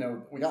 well,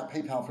 we got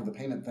PayPal for the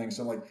payment thing.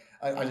 So like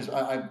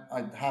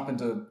I happened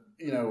to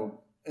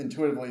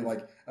intuitively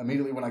like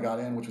immediately when I got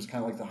in, which was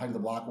kind of like the height of the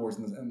block wars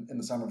in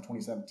the summer of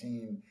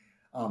 2017,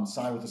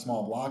 side with the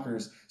small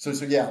blockers. So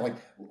yeah, like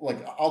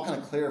I'll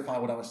kind of clarify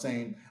what I was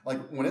saying. Like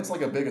when it's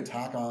like a big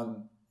attack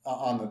on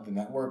the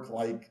network,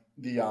 like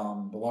the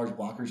large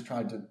blockers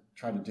tried to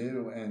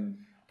do and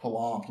pull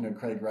off,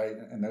 Craig Wright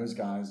and those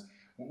guys,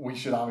 we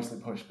should obviously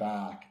push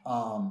back.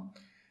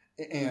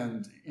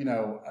 And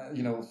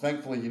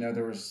thankfully,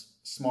 there was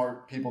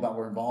smart people that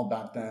were involved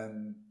back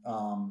then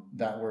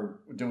that were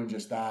doing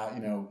just that,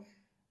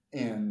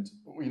 and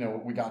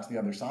we got to the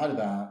other side of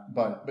that.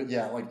 But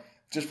yeah, like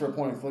just for a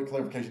point of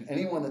clarification,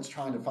 anyone that's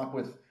trying to fuck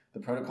with the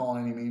protocol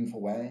in any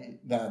meaningful way,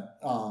 that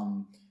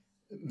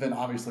then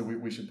obviously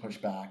we should push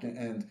back.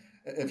 And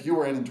if you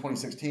were in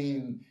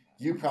 2016,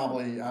 you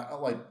probably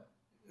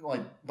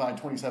like by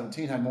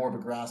 2017 had more of a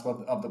grasp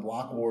of the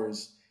block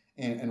wars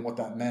and what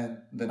that meant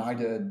than I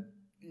did,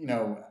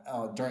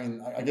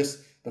 during, I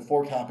guess the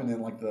fork happened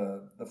in like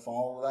the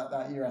fall of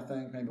that year, I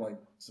think, maybe like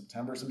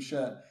September, some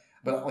shit.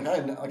 But I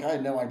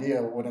had no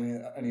idea what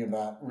any of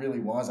that really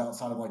was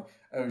outside of like,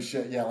 oh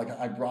shit, yeah, like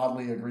I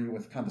broadly agree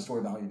with kind of the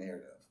story value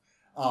narrative.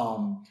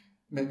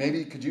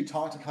 Maybe could you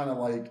talk to kind of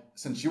like,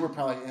 since you were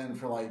probably in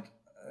for like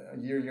a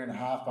year and a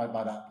half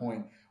by that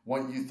point,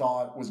 what you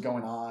thought was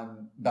going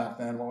on back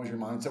then? What was your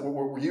mindset?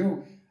 Were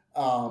you,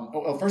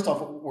 first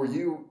off, were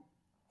you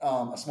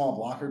a small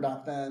blocker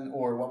back then,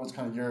 or what was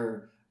kind of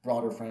your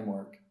broader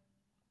framework?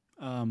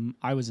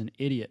 I was an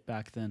idiot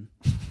back then.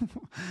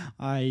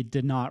 I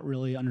did not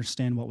really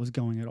understand what was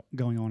going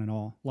on at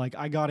all. Like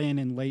I got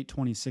in late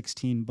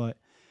 2016, but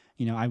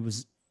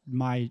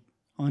my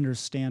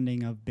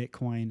understanding of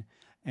Bitcoin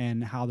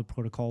and how the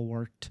protocol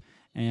worked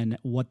and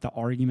what the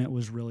argument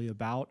was really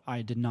about,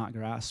 I did not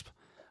grasp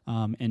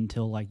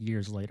until like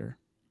years later.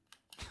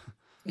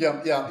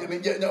 Yeah. I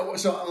mean, yeah, no.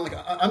 So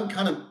I'm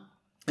kind of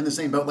in the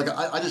same boat. Like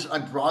I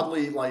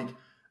broadly like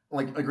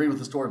agree with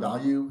the store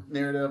value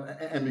narrative,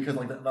 and because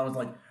like that was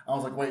like I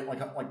was like wait like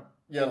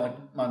yeah, like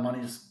my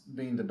money's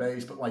being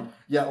debased, but like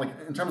yeah, like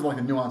in terms of like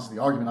the nuance of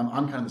the argument,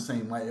 I'm kind of the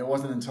same way. It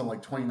wasn't until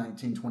like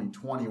 2019,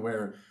 2020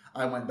 where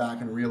I went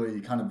back and really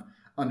kind of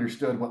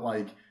understood what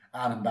like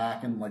Adam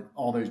Back and like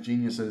all those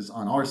geniuses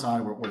on our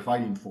side were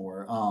fighting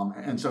for.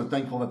 And so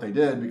thankful that they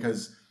did,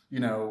 because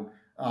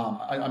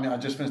I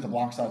just finished the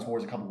Block Size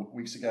Wars a couple of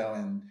weeks ago,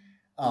 and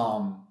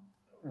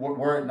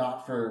were it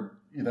not for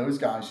those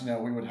guys,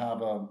 we would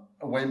have a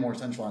way more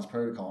centralized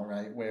protocol,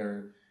 right?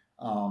 Where,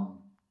 I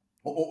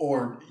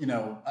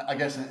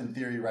guess in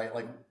theory, right?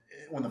 Like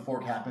when the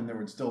fork happened, there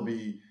would still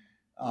be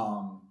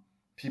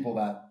people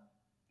that,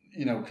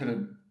 could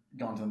have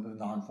gone to the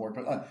non-fork.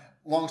 But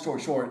long story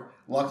short,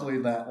 luckily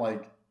that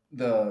like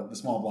the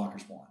small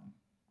blockers won.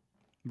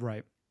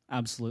 Right.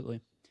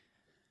 Absolutely.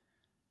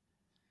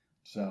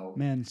 So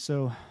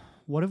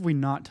what have we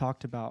not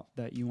talked about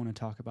that you want to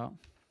talk about?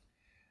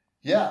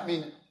 Yeah, I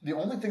mean, the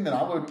only thing that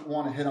I would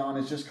want to hit on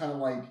is just kind of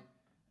like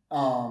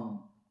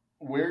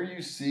where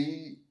you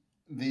see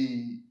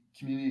the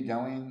community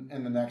going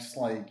in the next,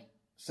 like,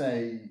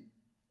 say,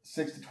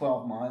 6 to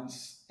 12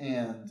 months,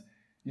 and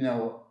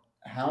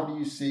how do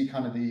you see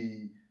kind of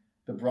the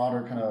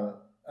broader kind of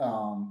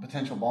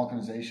potential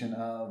balkanization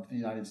of the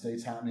United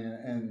States happening,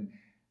 and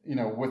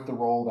with the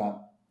role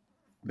that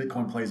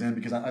Bitcoin plays in?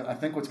 Because I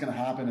think what's going to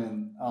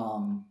happen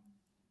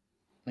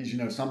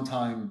is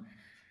sometime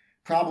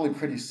probably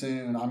pretty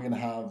soon I'm going to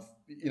have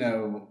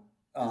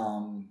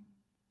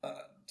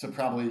to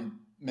probably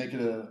make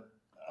it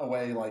a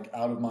way like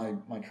out of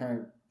my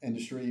current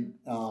industry,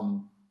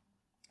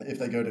 if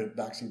they go to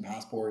vaccine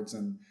passports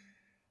and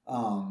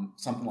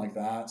something like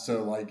that.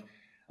 So like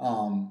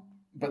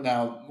but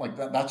now like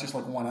that's just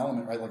like one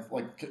element, right?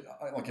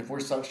 Like if we're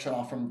shut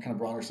off from kind of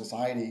broader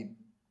society,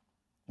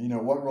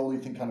 what role do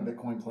you think kind of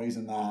Bitcoin plays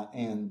in that?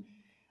 And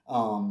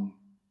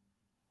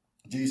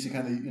do you see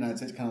kind of the United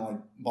States kind of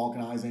like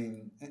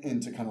balkanizing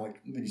into kind of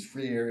like these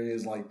free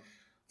areas like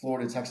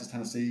Florida, Texas,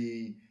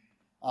 Tennessee?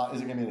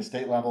 Is it going to be at a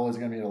state level? Is it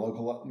going to be at a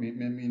local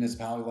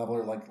municipality level?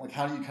 Or like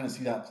how do you kind of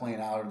see that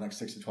playing out over the next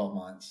 6 to 12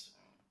 months?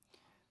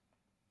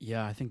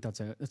 Yeah, I think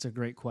that's a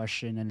great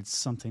question, and it's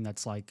something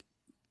that's like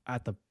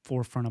at the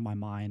forefront of my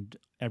mind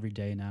every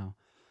day now.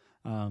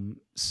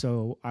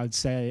 So I would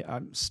say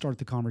I'd start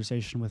the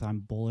conversation with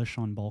I'm bullish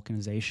on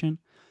balkanization.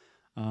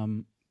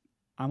 I'm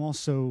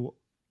also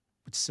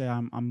would say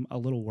I'm a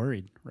little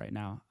worried right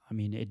now. I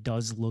mean, it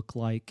does look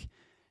like,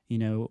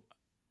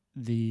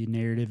 the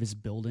narrative is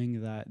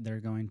building that they're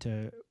going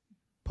to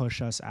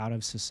push us out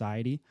of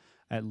society,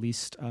 at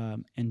least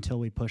until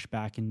we push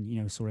back and,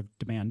 you know, sort of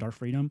demand our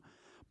freedom.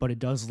 But it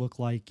does look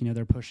like, you know,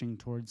 they're pushing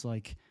towards,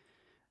 like,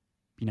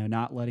 you know,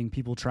 not letting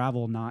people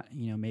travel, not,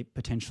 you know,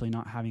 potentially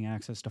not having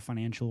access to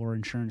financial or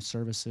insurance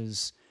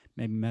services,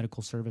 maybe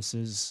medical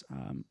services.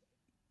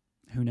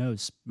 Who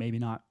knows? Maybe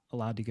not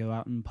allowed to go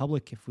out in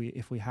public if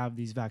we have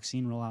these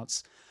vaccine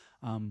rollouts.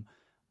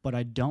 But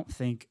I don't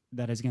think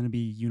that is going to be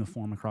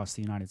uniform across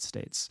the United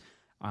States.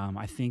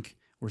 I think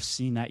we're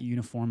seeing that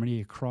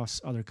uniformity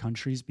across other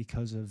countries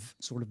because of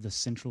sort of the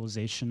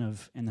centralization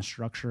of and the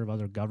structure of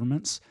other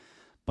governments.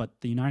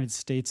 But the United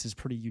States is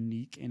pretty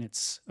unique in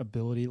its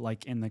ability,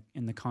 like in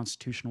the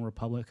constitutional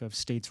republic of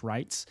states'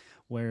 rights,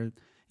 where,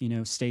 you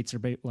know, states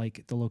are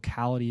like the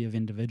locality of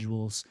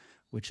individuals,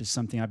 which is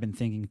something I've been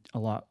thinking a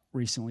lot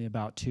recently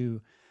about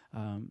too.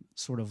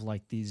 Sort of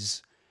like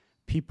these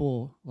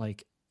people,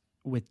 like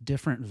with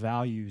different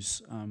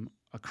values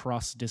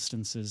across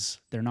distances,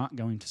 they're not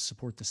going to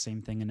support the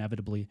same thing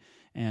inevitably.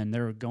 And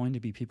there are going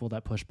to be people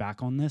that push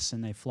back on this,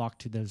 and they flock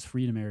to those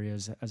freedom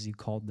areas, as you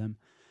called them,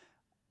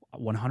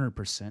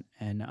 100%.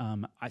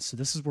 And so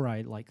this is where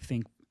I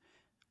think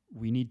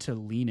we need to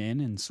lean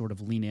in and sort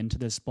of lean into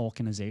this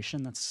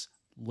balkanization that's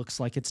looks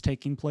like it's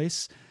taking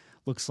place.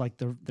 Looks like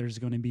there's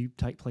going to be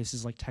tight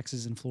places like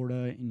Texas and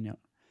Florida, you know,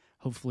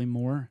 hopefully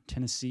more,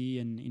 Tennessee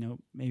and, you know,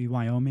 maybe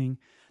Wyoming,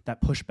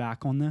 that push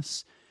back on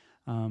this.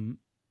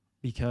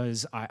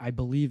 Because I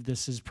believe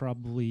this is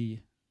I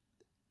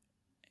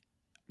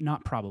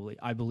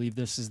believe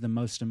this is the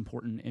most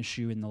important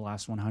issue in the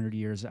last 100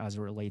 years as it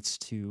relates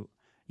to,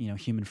 you know,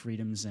 human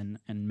freedoms and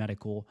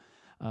medical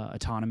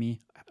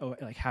autonomy,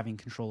 like having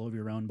control over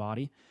your own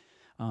body.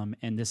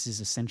 And this is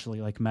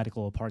essentially like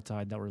medical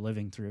apartheid that we're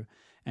living through,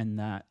 and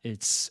that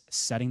it's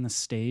setting the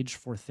stage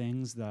for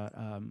things that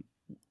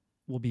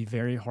will be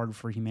very hard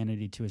for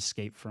humanity to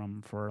escape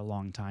from for a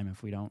long time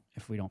if we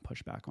don't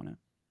push back on it.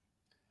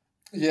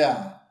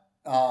 Yeah,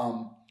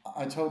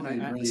 I totally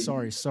agree.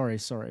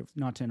 Sorry,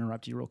 not to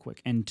interrupt you real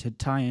quick. And to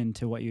tie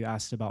into what you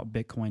asked about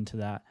Bitcoin to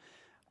that,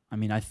 I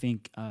mean, I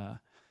think,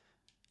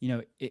 you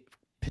know, it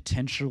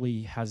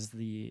potentially has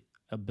the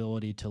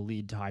ability to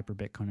lead to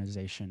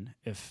hyper-Bitcoinization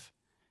if,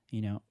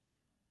 you know,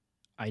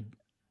 I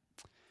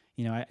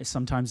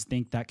sometimes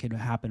think that could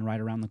happen right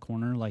around the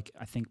corner. Like,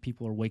 I think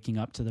people are waking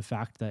up to the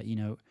fact that, you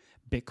know,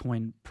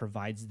 Bitcoin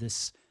provides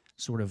this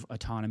sort of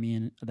autonomy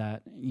and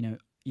that, you know,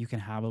 you can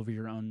have over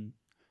your own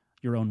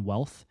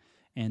wealth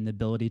and the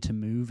ability to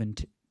move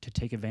and to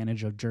take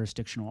advantage of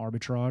jurisdictional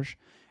arbitrage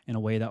in a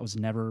way that was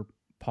never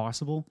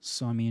possible.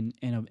 So, I mean,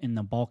 in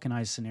the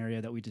balkanized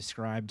scenario that we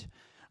described,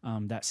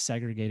 that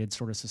segregated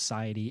sort of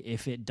society,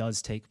 if it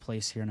does take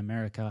place here in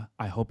America,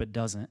 I hope it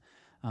doesn't.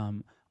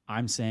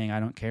 I'm saying I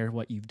don't care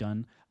what you've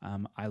done.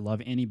 I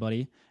love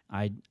anybody.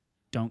 I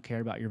don't care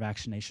about your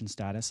vaccination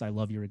status. I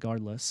love you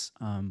regardless.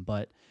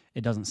 But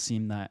it doesn't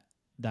seem that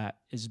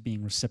is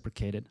being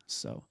reciprocated.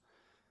 So,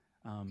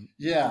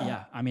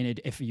 yeah. I mean,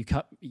 if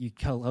you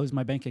close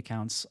my bank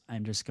accounts,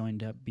 I'm just going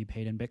to be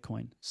paid in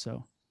Bitcoin.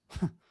 So,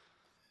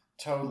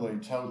 totally.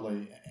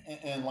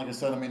 And like I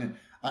said, I mean,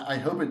 I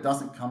hope it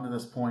doesn't come to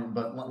this point.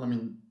 But I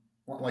mean,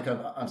 like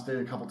I've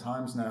stated a couple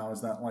times now,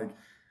 is that like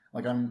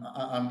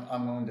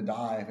I'm willing to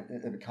die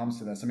if it comes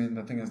to this. I mean,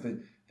 the thing is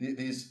that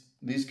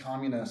these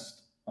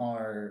communists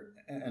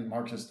and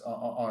Marxists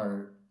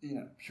are, you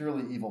know,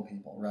 purely evil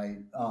people, right?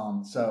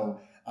 So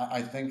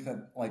I think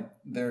that like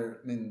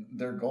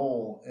their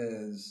goal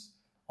is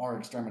our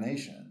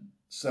extermination.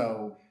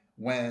 So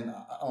when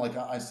like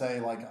I say,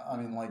 like, I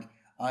mean, like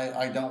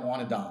I don't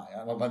want to die.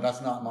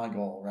 That's not my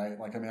goal, right?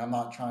 Like, I mean, I'm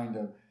not trying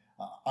to.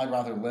 I'd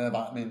rather live.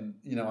 I mean,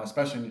 you know,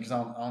 especially because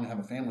I don't have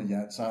a family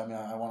yet. So I mean,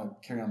 I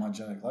want to carry on my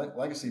genetic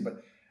legacy.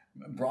 But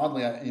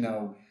broadly, you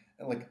know,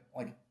 like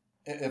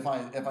if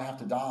I have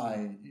to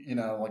die, you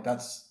know, like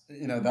that's,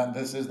 you know, that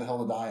this is the hill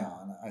to die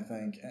on, I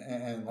think.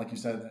 And like you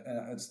said,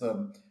 it's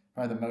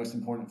probably the most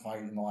important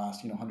fight in the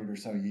last, you know, 100 or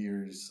so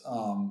years.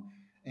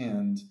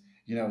 And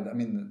you know, I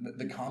mean,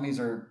 the commies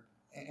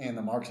and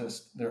the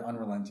Marxists, they're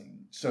unrelenting.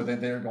 So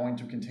they're going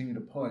to continue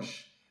to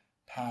push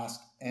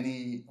past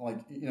any, like,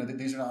 you know,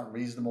 these are not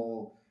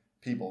reasonable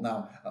people.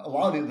 Now, a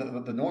lot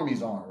of the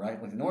normies are,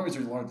 right? Like, the normies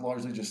are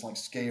largely just like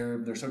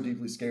scared. They're so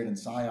deeply scared in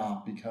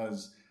PSYOP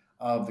because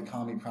of the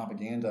commie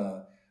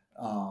propaganda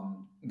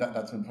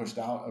that's been pushed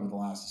out over the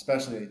last,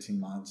 especially 18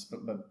 months,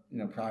 but you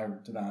know, prior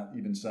to that,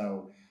 even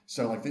so.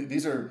 So like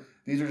these are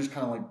just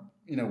kind of like,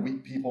 you know,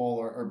 weak people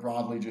or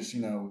broadly just,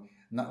 you know,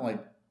 not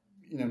like,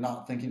 you know,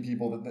 not thinking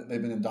people that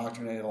they've been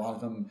indoctrinated. A lot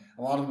of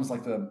them is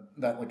like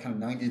that kind of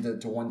 90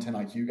 to 110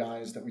 IQ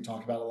guys that we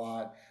talk about a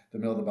lot, the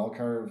middle of the bell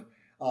curve.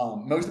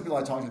 Most of the people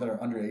I talk to that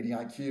are under 80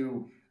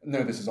 IQ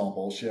know this is all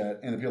bullshit.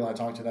 And the people I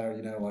talk to that are,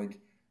 you know, like,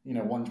 you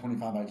know,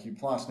 125 IQ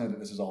plus know that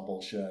this is all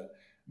bullshit.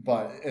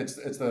 But it's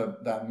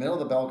that middle of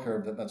the bell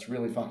curve that's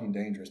really fucking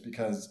dangerous,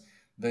 because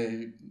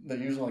they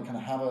usually kind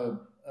of have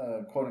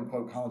a quote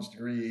unquote college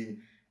degree,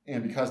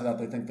 and because of that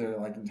they think they're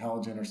like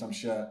intelligent or some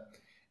shit.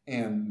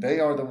 and they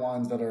are the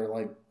ones that are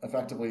like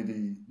effectively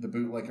the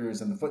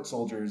bootlickers and the foot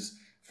soldiers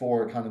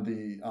for kind of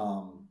the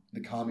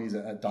commies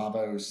at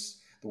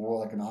Davos, the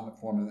World Economic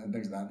Forum, and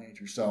things of that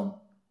nature. So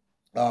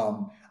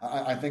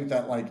I think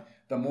that like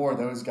the more of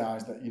those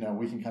guys that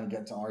we can kind of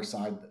get to our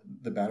side,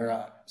 the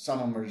better. Some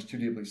of them are just too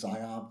deeply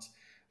psyoped,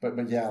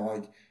 but yeah,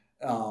 like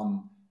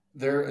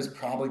there is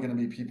probably going to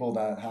be people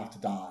that have to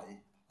die,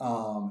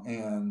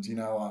 and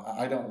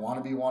I don't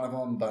want to be one of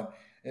them, but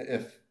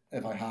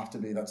if I have to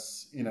be,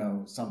 that's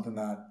something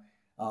that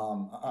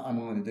I'm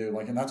willing to do.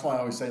 Like, and that's why I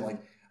always say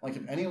like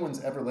if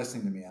anyone's ever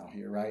listening to me out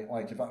here, right?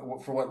 Like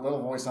for what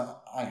little voice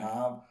I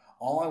have,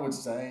 all I would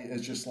say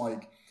is just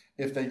like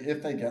if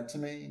they get to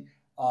me,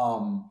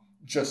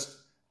 just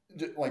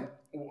like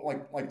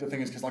the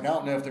thing is, because like I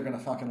don't know if they're gonna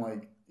fucking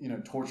like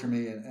torture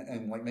me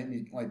and like make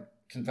me like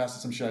confess to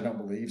some shit I don't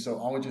believe. So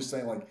I would just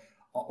say like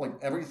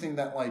everything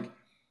that like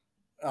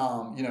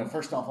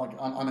first off, like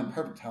I'm in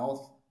perfect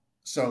health,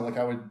 so like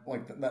I would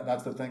like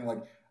that's the thing,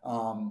 like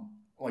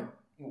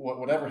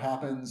whatever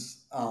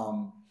happens,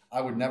 I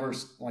would never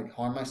like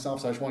harm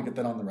myself. So I just want to get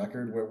that on the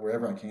record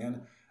wherever I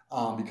can,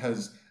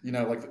 because I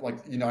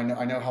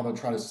know how they'll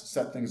try to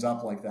set things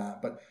up like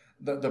that. But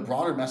the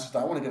broader message that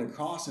I want to get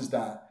across is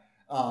that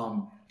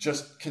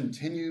just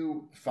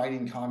continue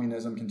fighting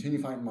communism, continue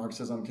fighting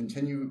Marxism,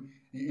 continue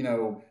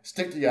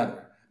stick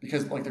together,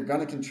 because like they're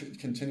going to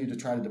continue to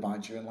try to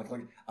divide you,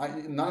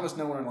 and none of us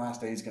know when our last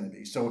day is going to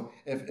be. So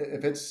if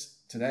it's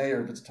today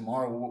or if it's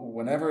tomorrow,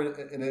 whenever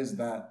it is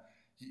that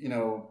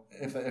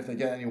if they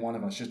get any one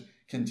of us, just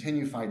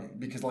continue fighting,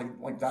 because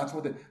like that's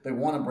what they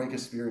want to break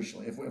us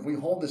spiritually. If we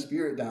hold the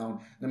spirit down,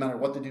 no matter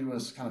what they do to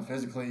us kind of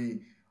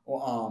physically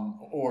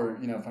or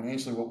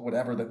financially,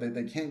 whatever, that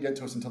they can't get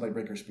to us until they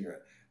break our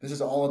spirit. This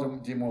is all a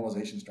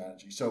demoralization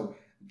strategy. So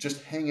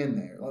just hang in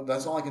there.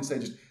 That's all I can say.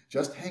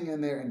 Just hang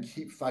in there and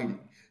keep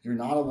fighting. You're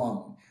not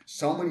alone.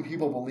 So many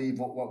people believe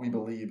what we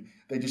believe.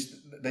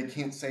 They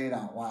can't say it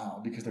out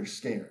loud because they're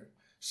scared.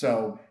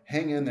 So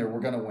hang in there.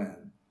 We're going to win.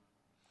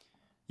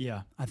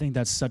 Yeah, I think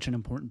that's such an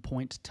important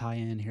point to tie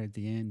in here at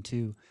the end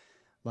too.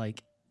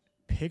 Like,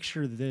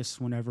 picture this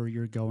whenever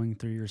you're going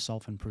through your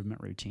self-improvement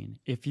routine.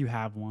 If you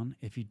have one,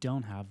 if you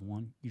don't have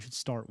one, you should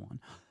start one.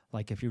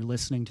 Like, if you're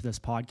listening to this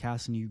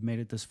podcast and you've made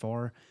it this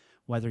far,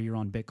 whether you're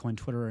on Bitcoin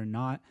Twitter or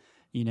not,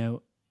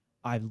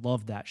 I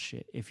love that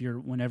shit.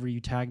 Whenever you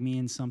tag me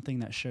in something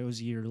that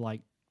shows you're like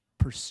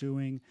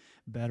pursuing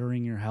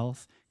bettering your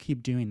health,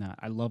 keep doing that.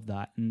 I love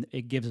that. And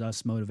it gives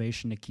us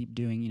motivation to keep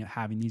doing,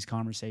 having these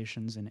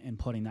conversations and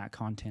putting that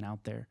content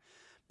out there.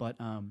 But,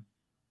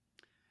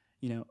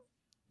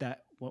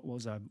 what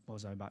was I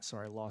about?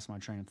 Sorry, I lost my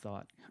train of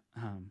thought.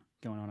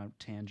 Going on a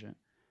tangent.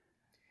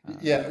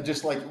 Yeah,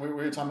 just like we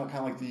were talking about,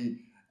 kind of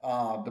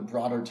like the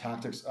broader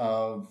tactics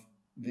of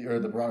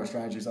the broader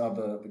strategies of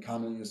the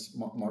communist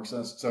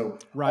Marxists. So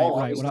right.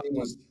 I was saying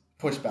was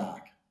push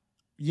back.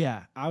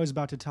 Yeah, I was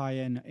about to tie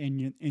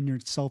in your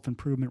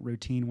self-improvement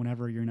routine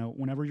whenever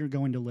you're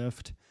going to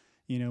lift,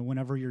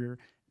 whenever you're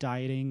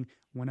dieting,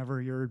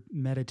 whenever you're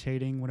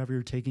meditating, whenever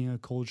you're taking a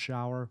cold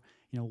shower,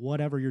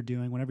 whatever you're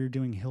doing, whenever you're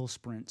doing hill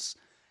sprints.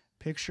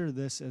 Picture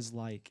this as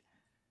like,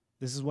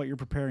 this is what you're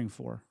preparing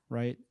for,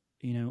 right?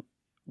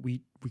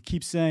 We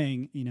keep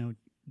saying,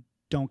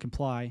 don't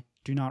comply,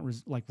 do not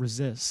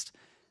resist.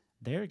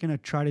 They're going to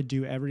try to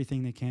do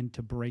everything they can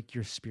to break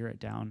your spirit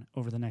down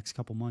over the next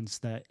couple months.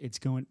 A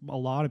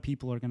lot of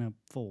people are going to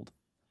fold.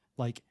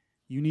 Like,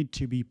 you need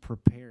to be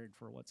prepared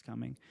for what's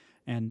coming.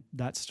 And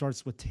that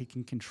starts with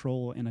taking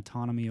control and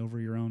autonomy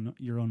over your own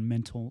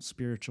mental,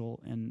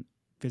 spiritual, and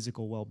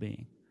physical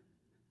well-being.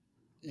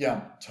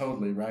 Yeah,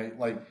 totally. Right.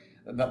 Like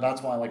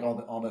that's why like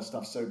all this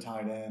stuff's so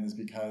tied in, is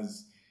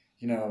because,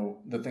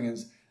 the thing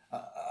is,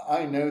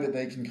 I know that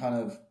they can kind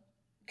of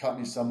cut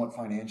me somewhat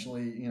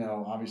financially.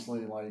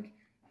 Obviously, like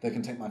they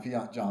can take my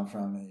fiat job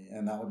from me,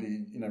 and that would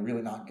be,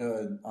 really not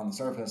good on the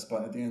surface.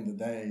 But at the end of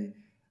the day,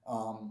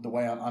 the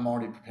way I'm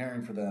already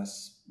preparing for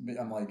this,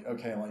 I'm like,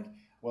 okay, like,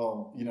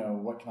 well,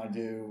 what can I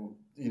do?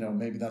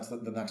 Maybe that's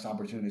the next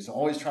opportunity. So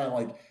always try to,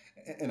 like,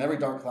 in every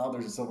dark cloud,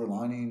 there's a silver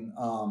lining.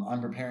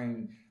 I'm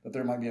preparing that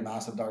there might be a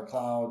massive dark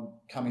cloud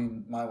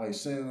coming my way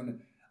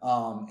soon.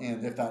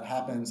 And if that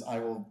happens, I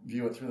will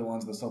view it through the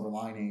lens of the silver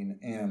lining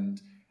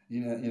and,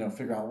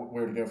 figure out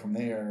where to go from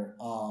there.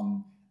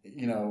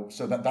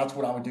 So that's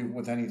what I would do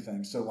with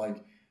anything. So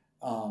like,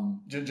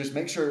 just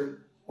make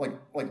sure like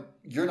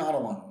you're not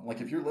alone. Like,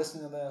 if you're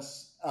listening to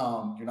this,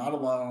 you're not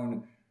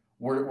alone.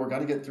 We're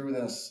going to get through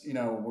this.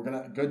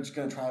 Good's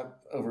going to triumph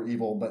over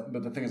evil. But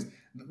the thing is,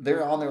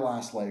 they're on their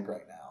last leg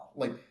right now.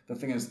 Like, the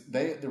thing is,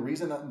 the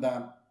reason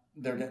that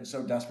they're getting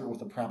so desperate with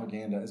the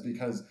propaganda is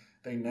because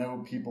they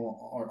know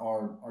people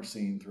are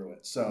seeing through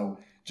it. So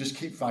just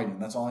keep fighting.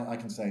 That's all I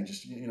can say.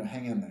 Just,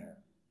 hang in there.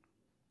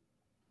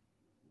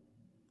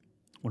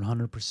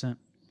 100%.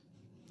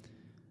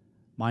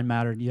 Mind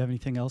Matter. Do you have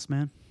anything else,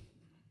 man?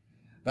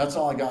 That's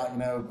all I got.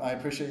 I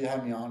appreciate you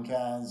having me on,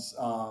 Kaz.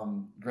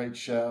 Great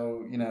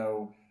show.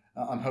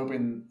 I'm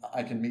hoping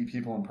I can meet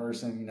people in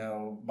person,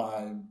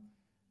 by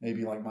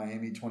maybe like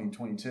Miami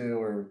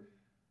 2022 or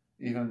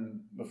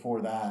even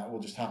before that,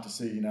 we'll just have to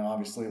see, you know,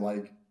 obviously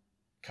like,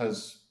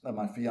 cause of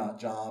my fiat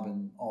job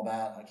and all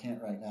that, I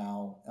can't right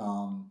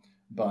now.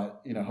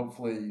 But you know,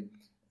 hopefully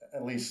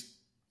at least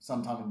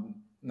sometime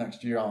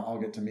next year, I'll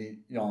get to meet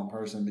y'all in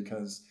person,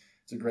 because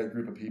it's a great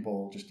group of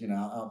people, just, you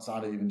know,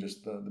 outside of even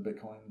just the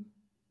Bitcoin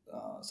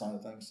side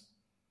of things.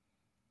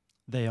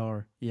 They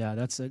are. Yeah,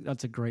 that's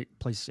a great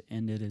place to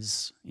end it,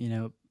 is, you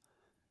know,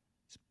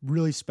 it's a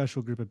really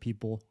special group of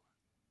people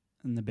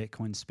in the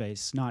Bitcoin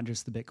space, not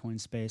just the Bitcoin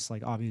space,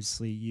 like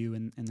obviously you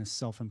and the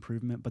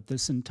self-improvement, but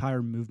this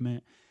entire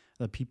movement,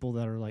 the people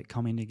that are like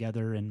coming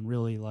together and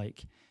really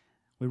like,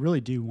 we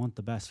really do want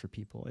the best for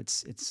people.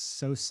 It's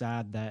so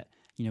sad that,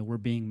 you know, we're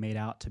being made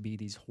out to be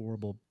these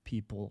horrible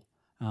people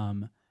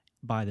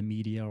by the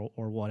media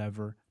or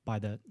whatever, by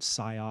the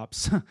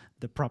psyops,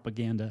 the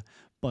propaganda.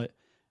 But,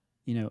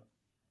 you know,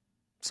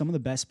 some of the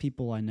best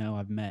people I know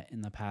I've met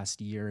in the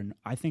past year, and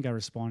I think I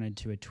responded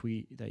to a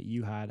tweet that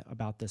you had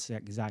about this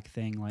exact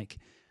thing, like,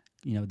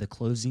 you know, the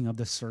closing of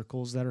the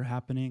circles that are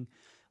happening.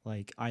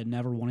 Like, I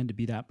never wanted to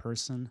be that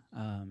person,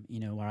 you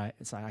know, where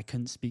it's like I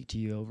couldn't speak to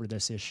you over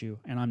this issue,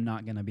 and I'm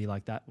not going to be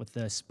like that with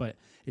this, but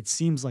it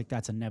seems like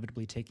that's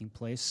inevitably taking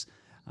place.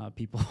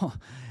 People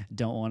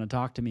don't want to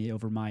talk to me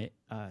over my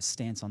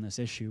stance on this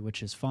issue,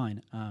 which is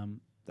fine.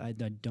 I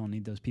don't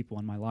need those people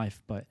in my life,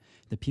 but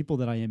the people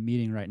that I am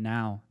meeting right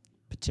now,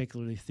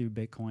 particularly through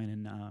Bitcoin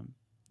and,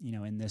 you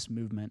know, in this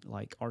movement,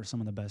 like, are some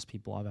of the best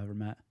people I've ever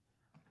met.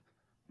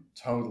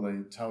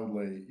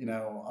 Totally. You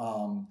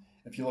know,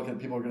 if you look at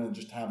people are going to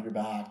just have your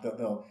back, that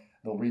they'll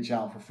reach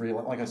out for free.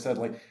 Like I said,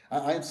 like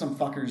I had some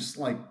fuckers,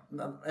 like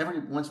every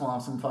once in a while,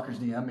 some fuckers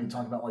DM me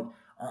talking about like,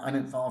 I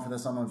didn't follow for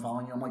this, I'm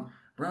unfollowing you. I'm like,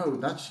 bro,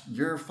 that's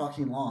your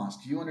fucking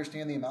loss. Do you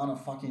understand the amount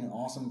of fucking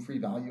awesome free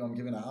value I'm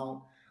giving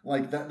out?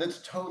 Like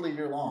that's totally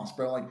your loss,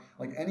 bro.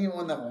 Like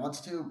anyone that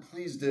wants to,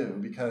 please do,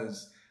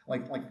 because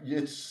like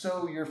it's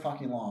so your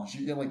fucking loss.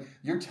 You know, like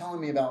you're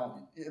telling me about,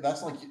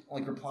 that's like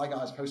reply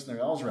guys posting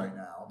their L's right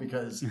now,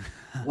 because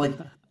like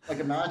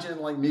imagine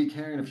like me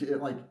caring if you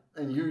like,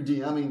 and you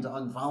DMing to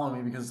unfollow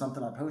me because of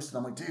something I posted.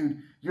 I'm like, dude,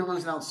 you're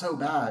losing out so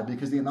bad,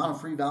 because the amount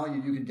of free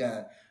value you could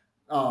get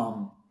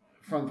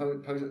from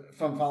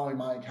following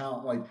my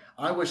account. Like,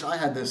 I wish I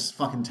had this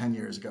fucking 10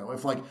 years ago.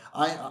 If like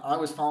I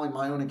was following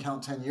my own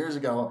account 10 years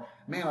ago,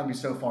 man, I'd be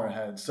so far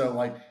ahead. So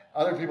like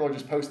other people are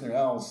just posting their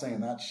L's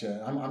saying that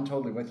shit. I'm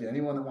totally with you.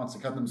 Anyone that wants to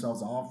cut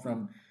themselves off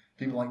from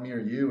people like me or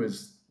you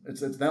it's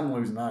them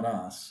losing, not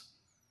us.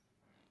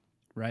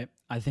 Right.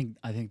 I think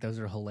those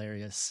are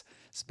hilarious,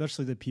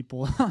 especially the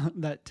people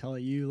that tell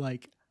you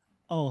like,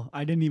 oh,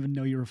 I didn't even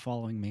know you were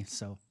following me.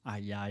 So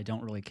I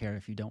don't really care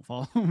if you don't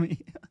follow me.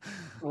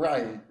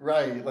 Right.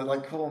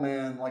 Like cool,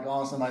 man. Like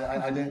awesome.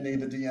 I didn't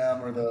need the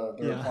DM or the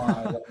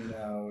reply. Let me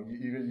know.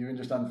 You can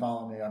just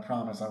unfollow me. I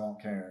promise I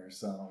won't care.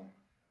 So.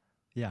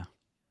 Yeah.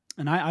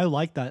 And I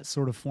like that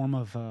sort of form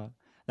of,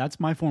 that's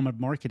my form of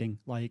marketing.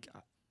 Like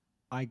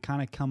I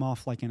kind of come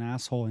off like an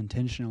asshole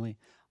intentionally.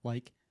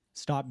 Like,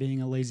 stop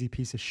being a lazy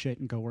piece of shit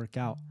and go work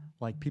out.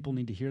 Like, people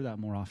need to hear that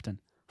more often.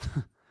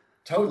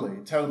 Totally.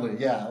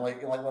 Yeah.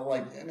 Like,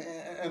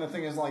 and the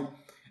thing is like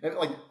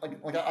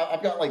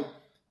I've got like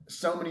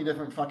so many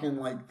different fucking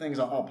like things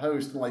I'll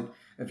post. Like,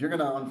 if you're going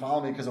to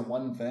unfollow me because of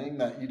one thing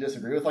that you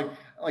disagree with, like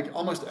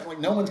almost like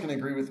no one's going to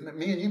agree with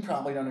me, and you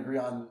probably don't agree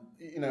on,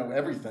 you know,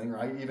 everything,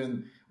 right?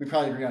 Even we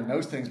probably agree on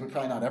most things, but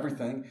probably not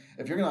everything.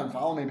 If you're going to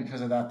unfollow me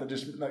because of that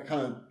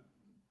kind of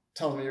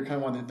tells me you're kind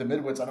of one of the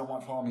midwits I don't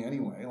want to follow me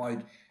anyway. Like,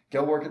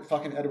 go work at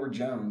fucking Edward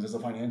Jones as a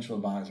financial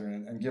advisor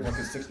and give like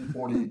a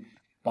 60-40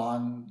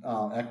 bond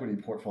equity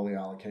portfolio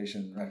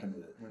allocation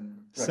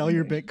Sell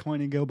your Bitcoin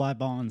and go buy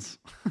bonds.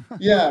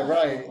 Yeah,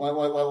 right.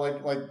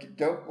 Like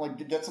go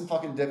like get some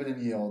fucking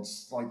dividend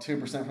yields, like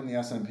 2% from the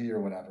S&P or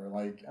whatever.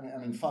 Like, I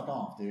mean, fuck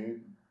off,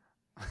 dude.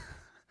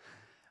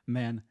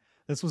 Man,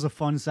 this was a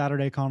fun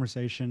Saturday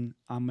conversation.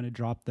 I'm going to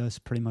drop this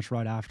pretty much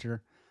right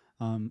after.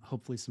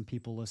 Hopefully some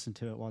people listen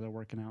to it while they're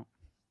working out.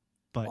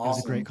 But awesome. It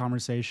was a great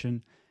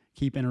conversation.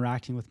 Keep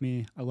interacting with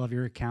me. I love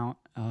your account.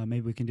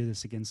 Maybe we can do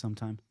this again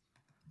sometime.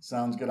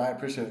 Sounds good. I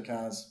appreciate it,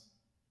 Kaz.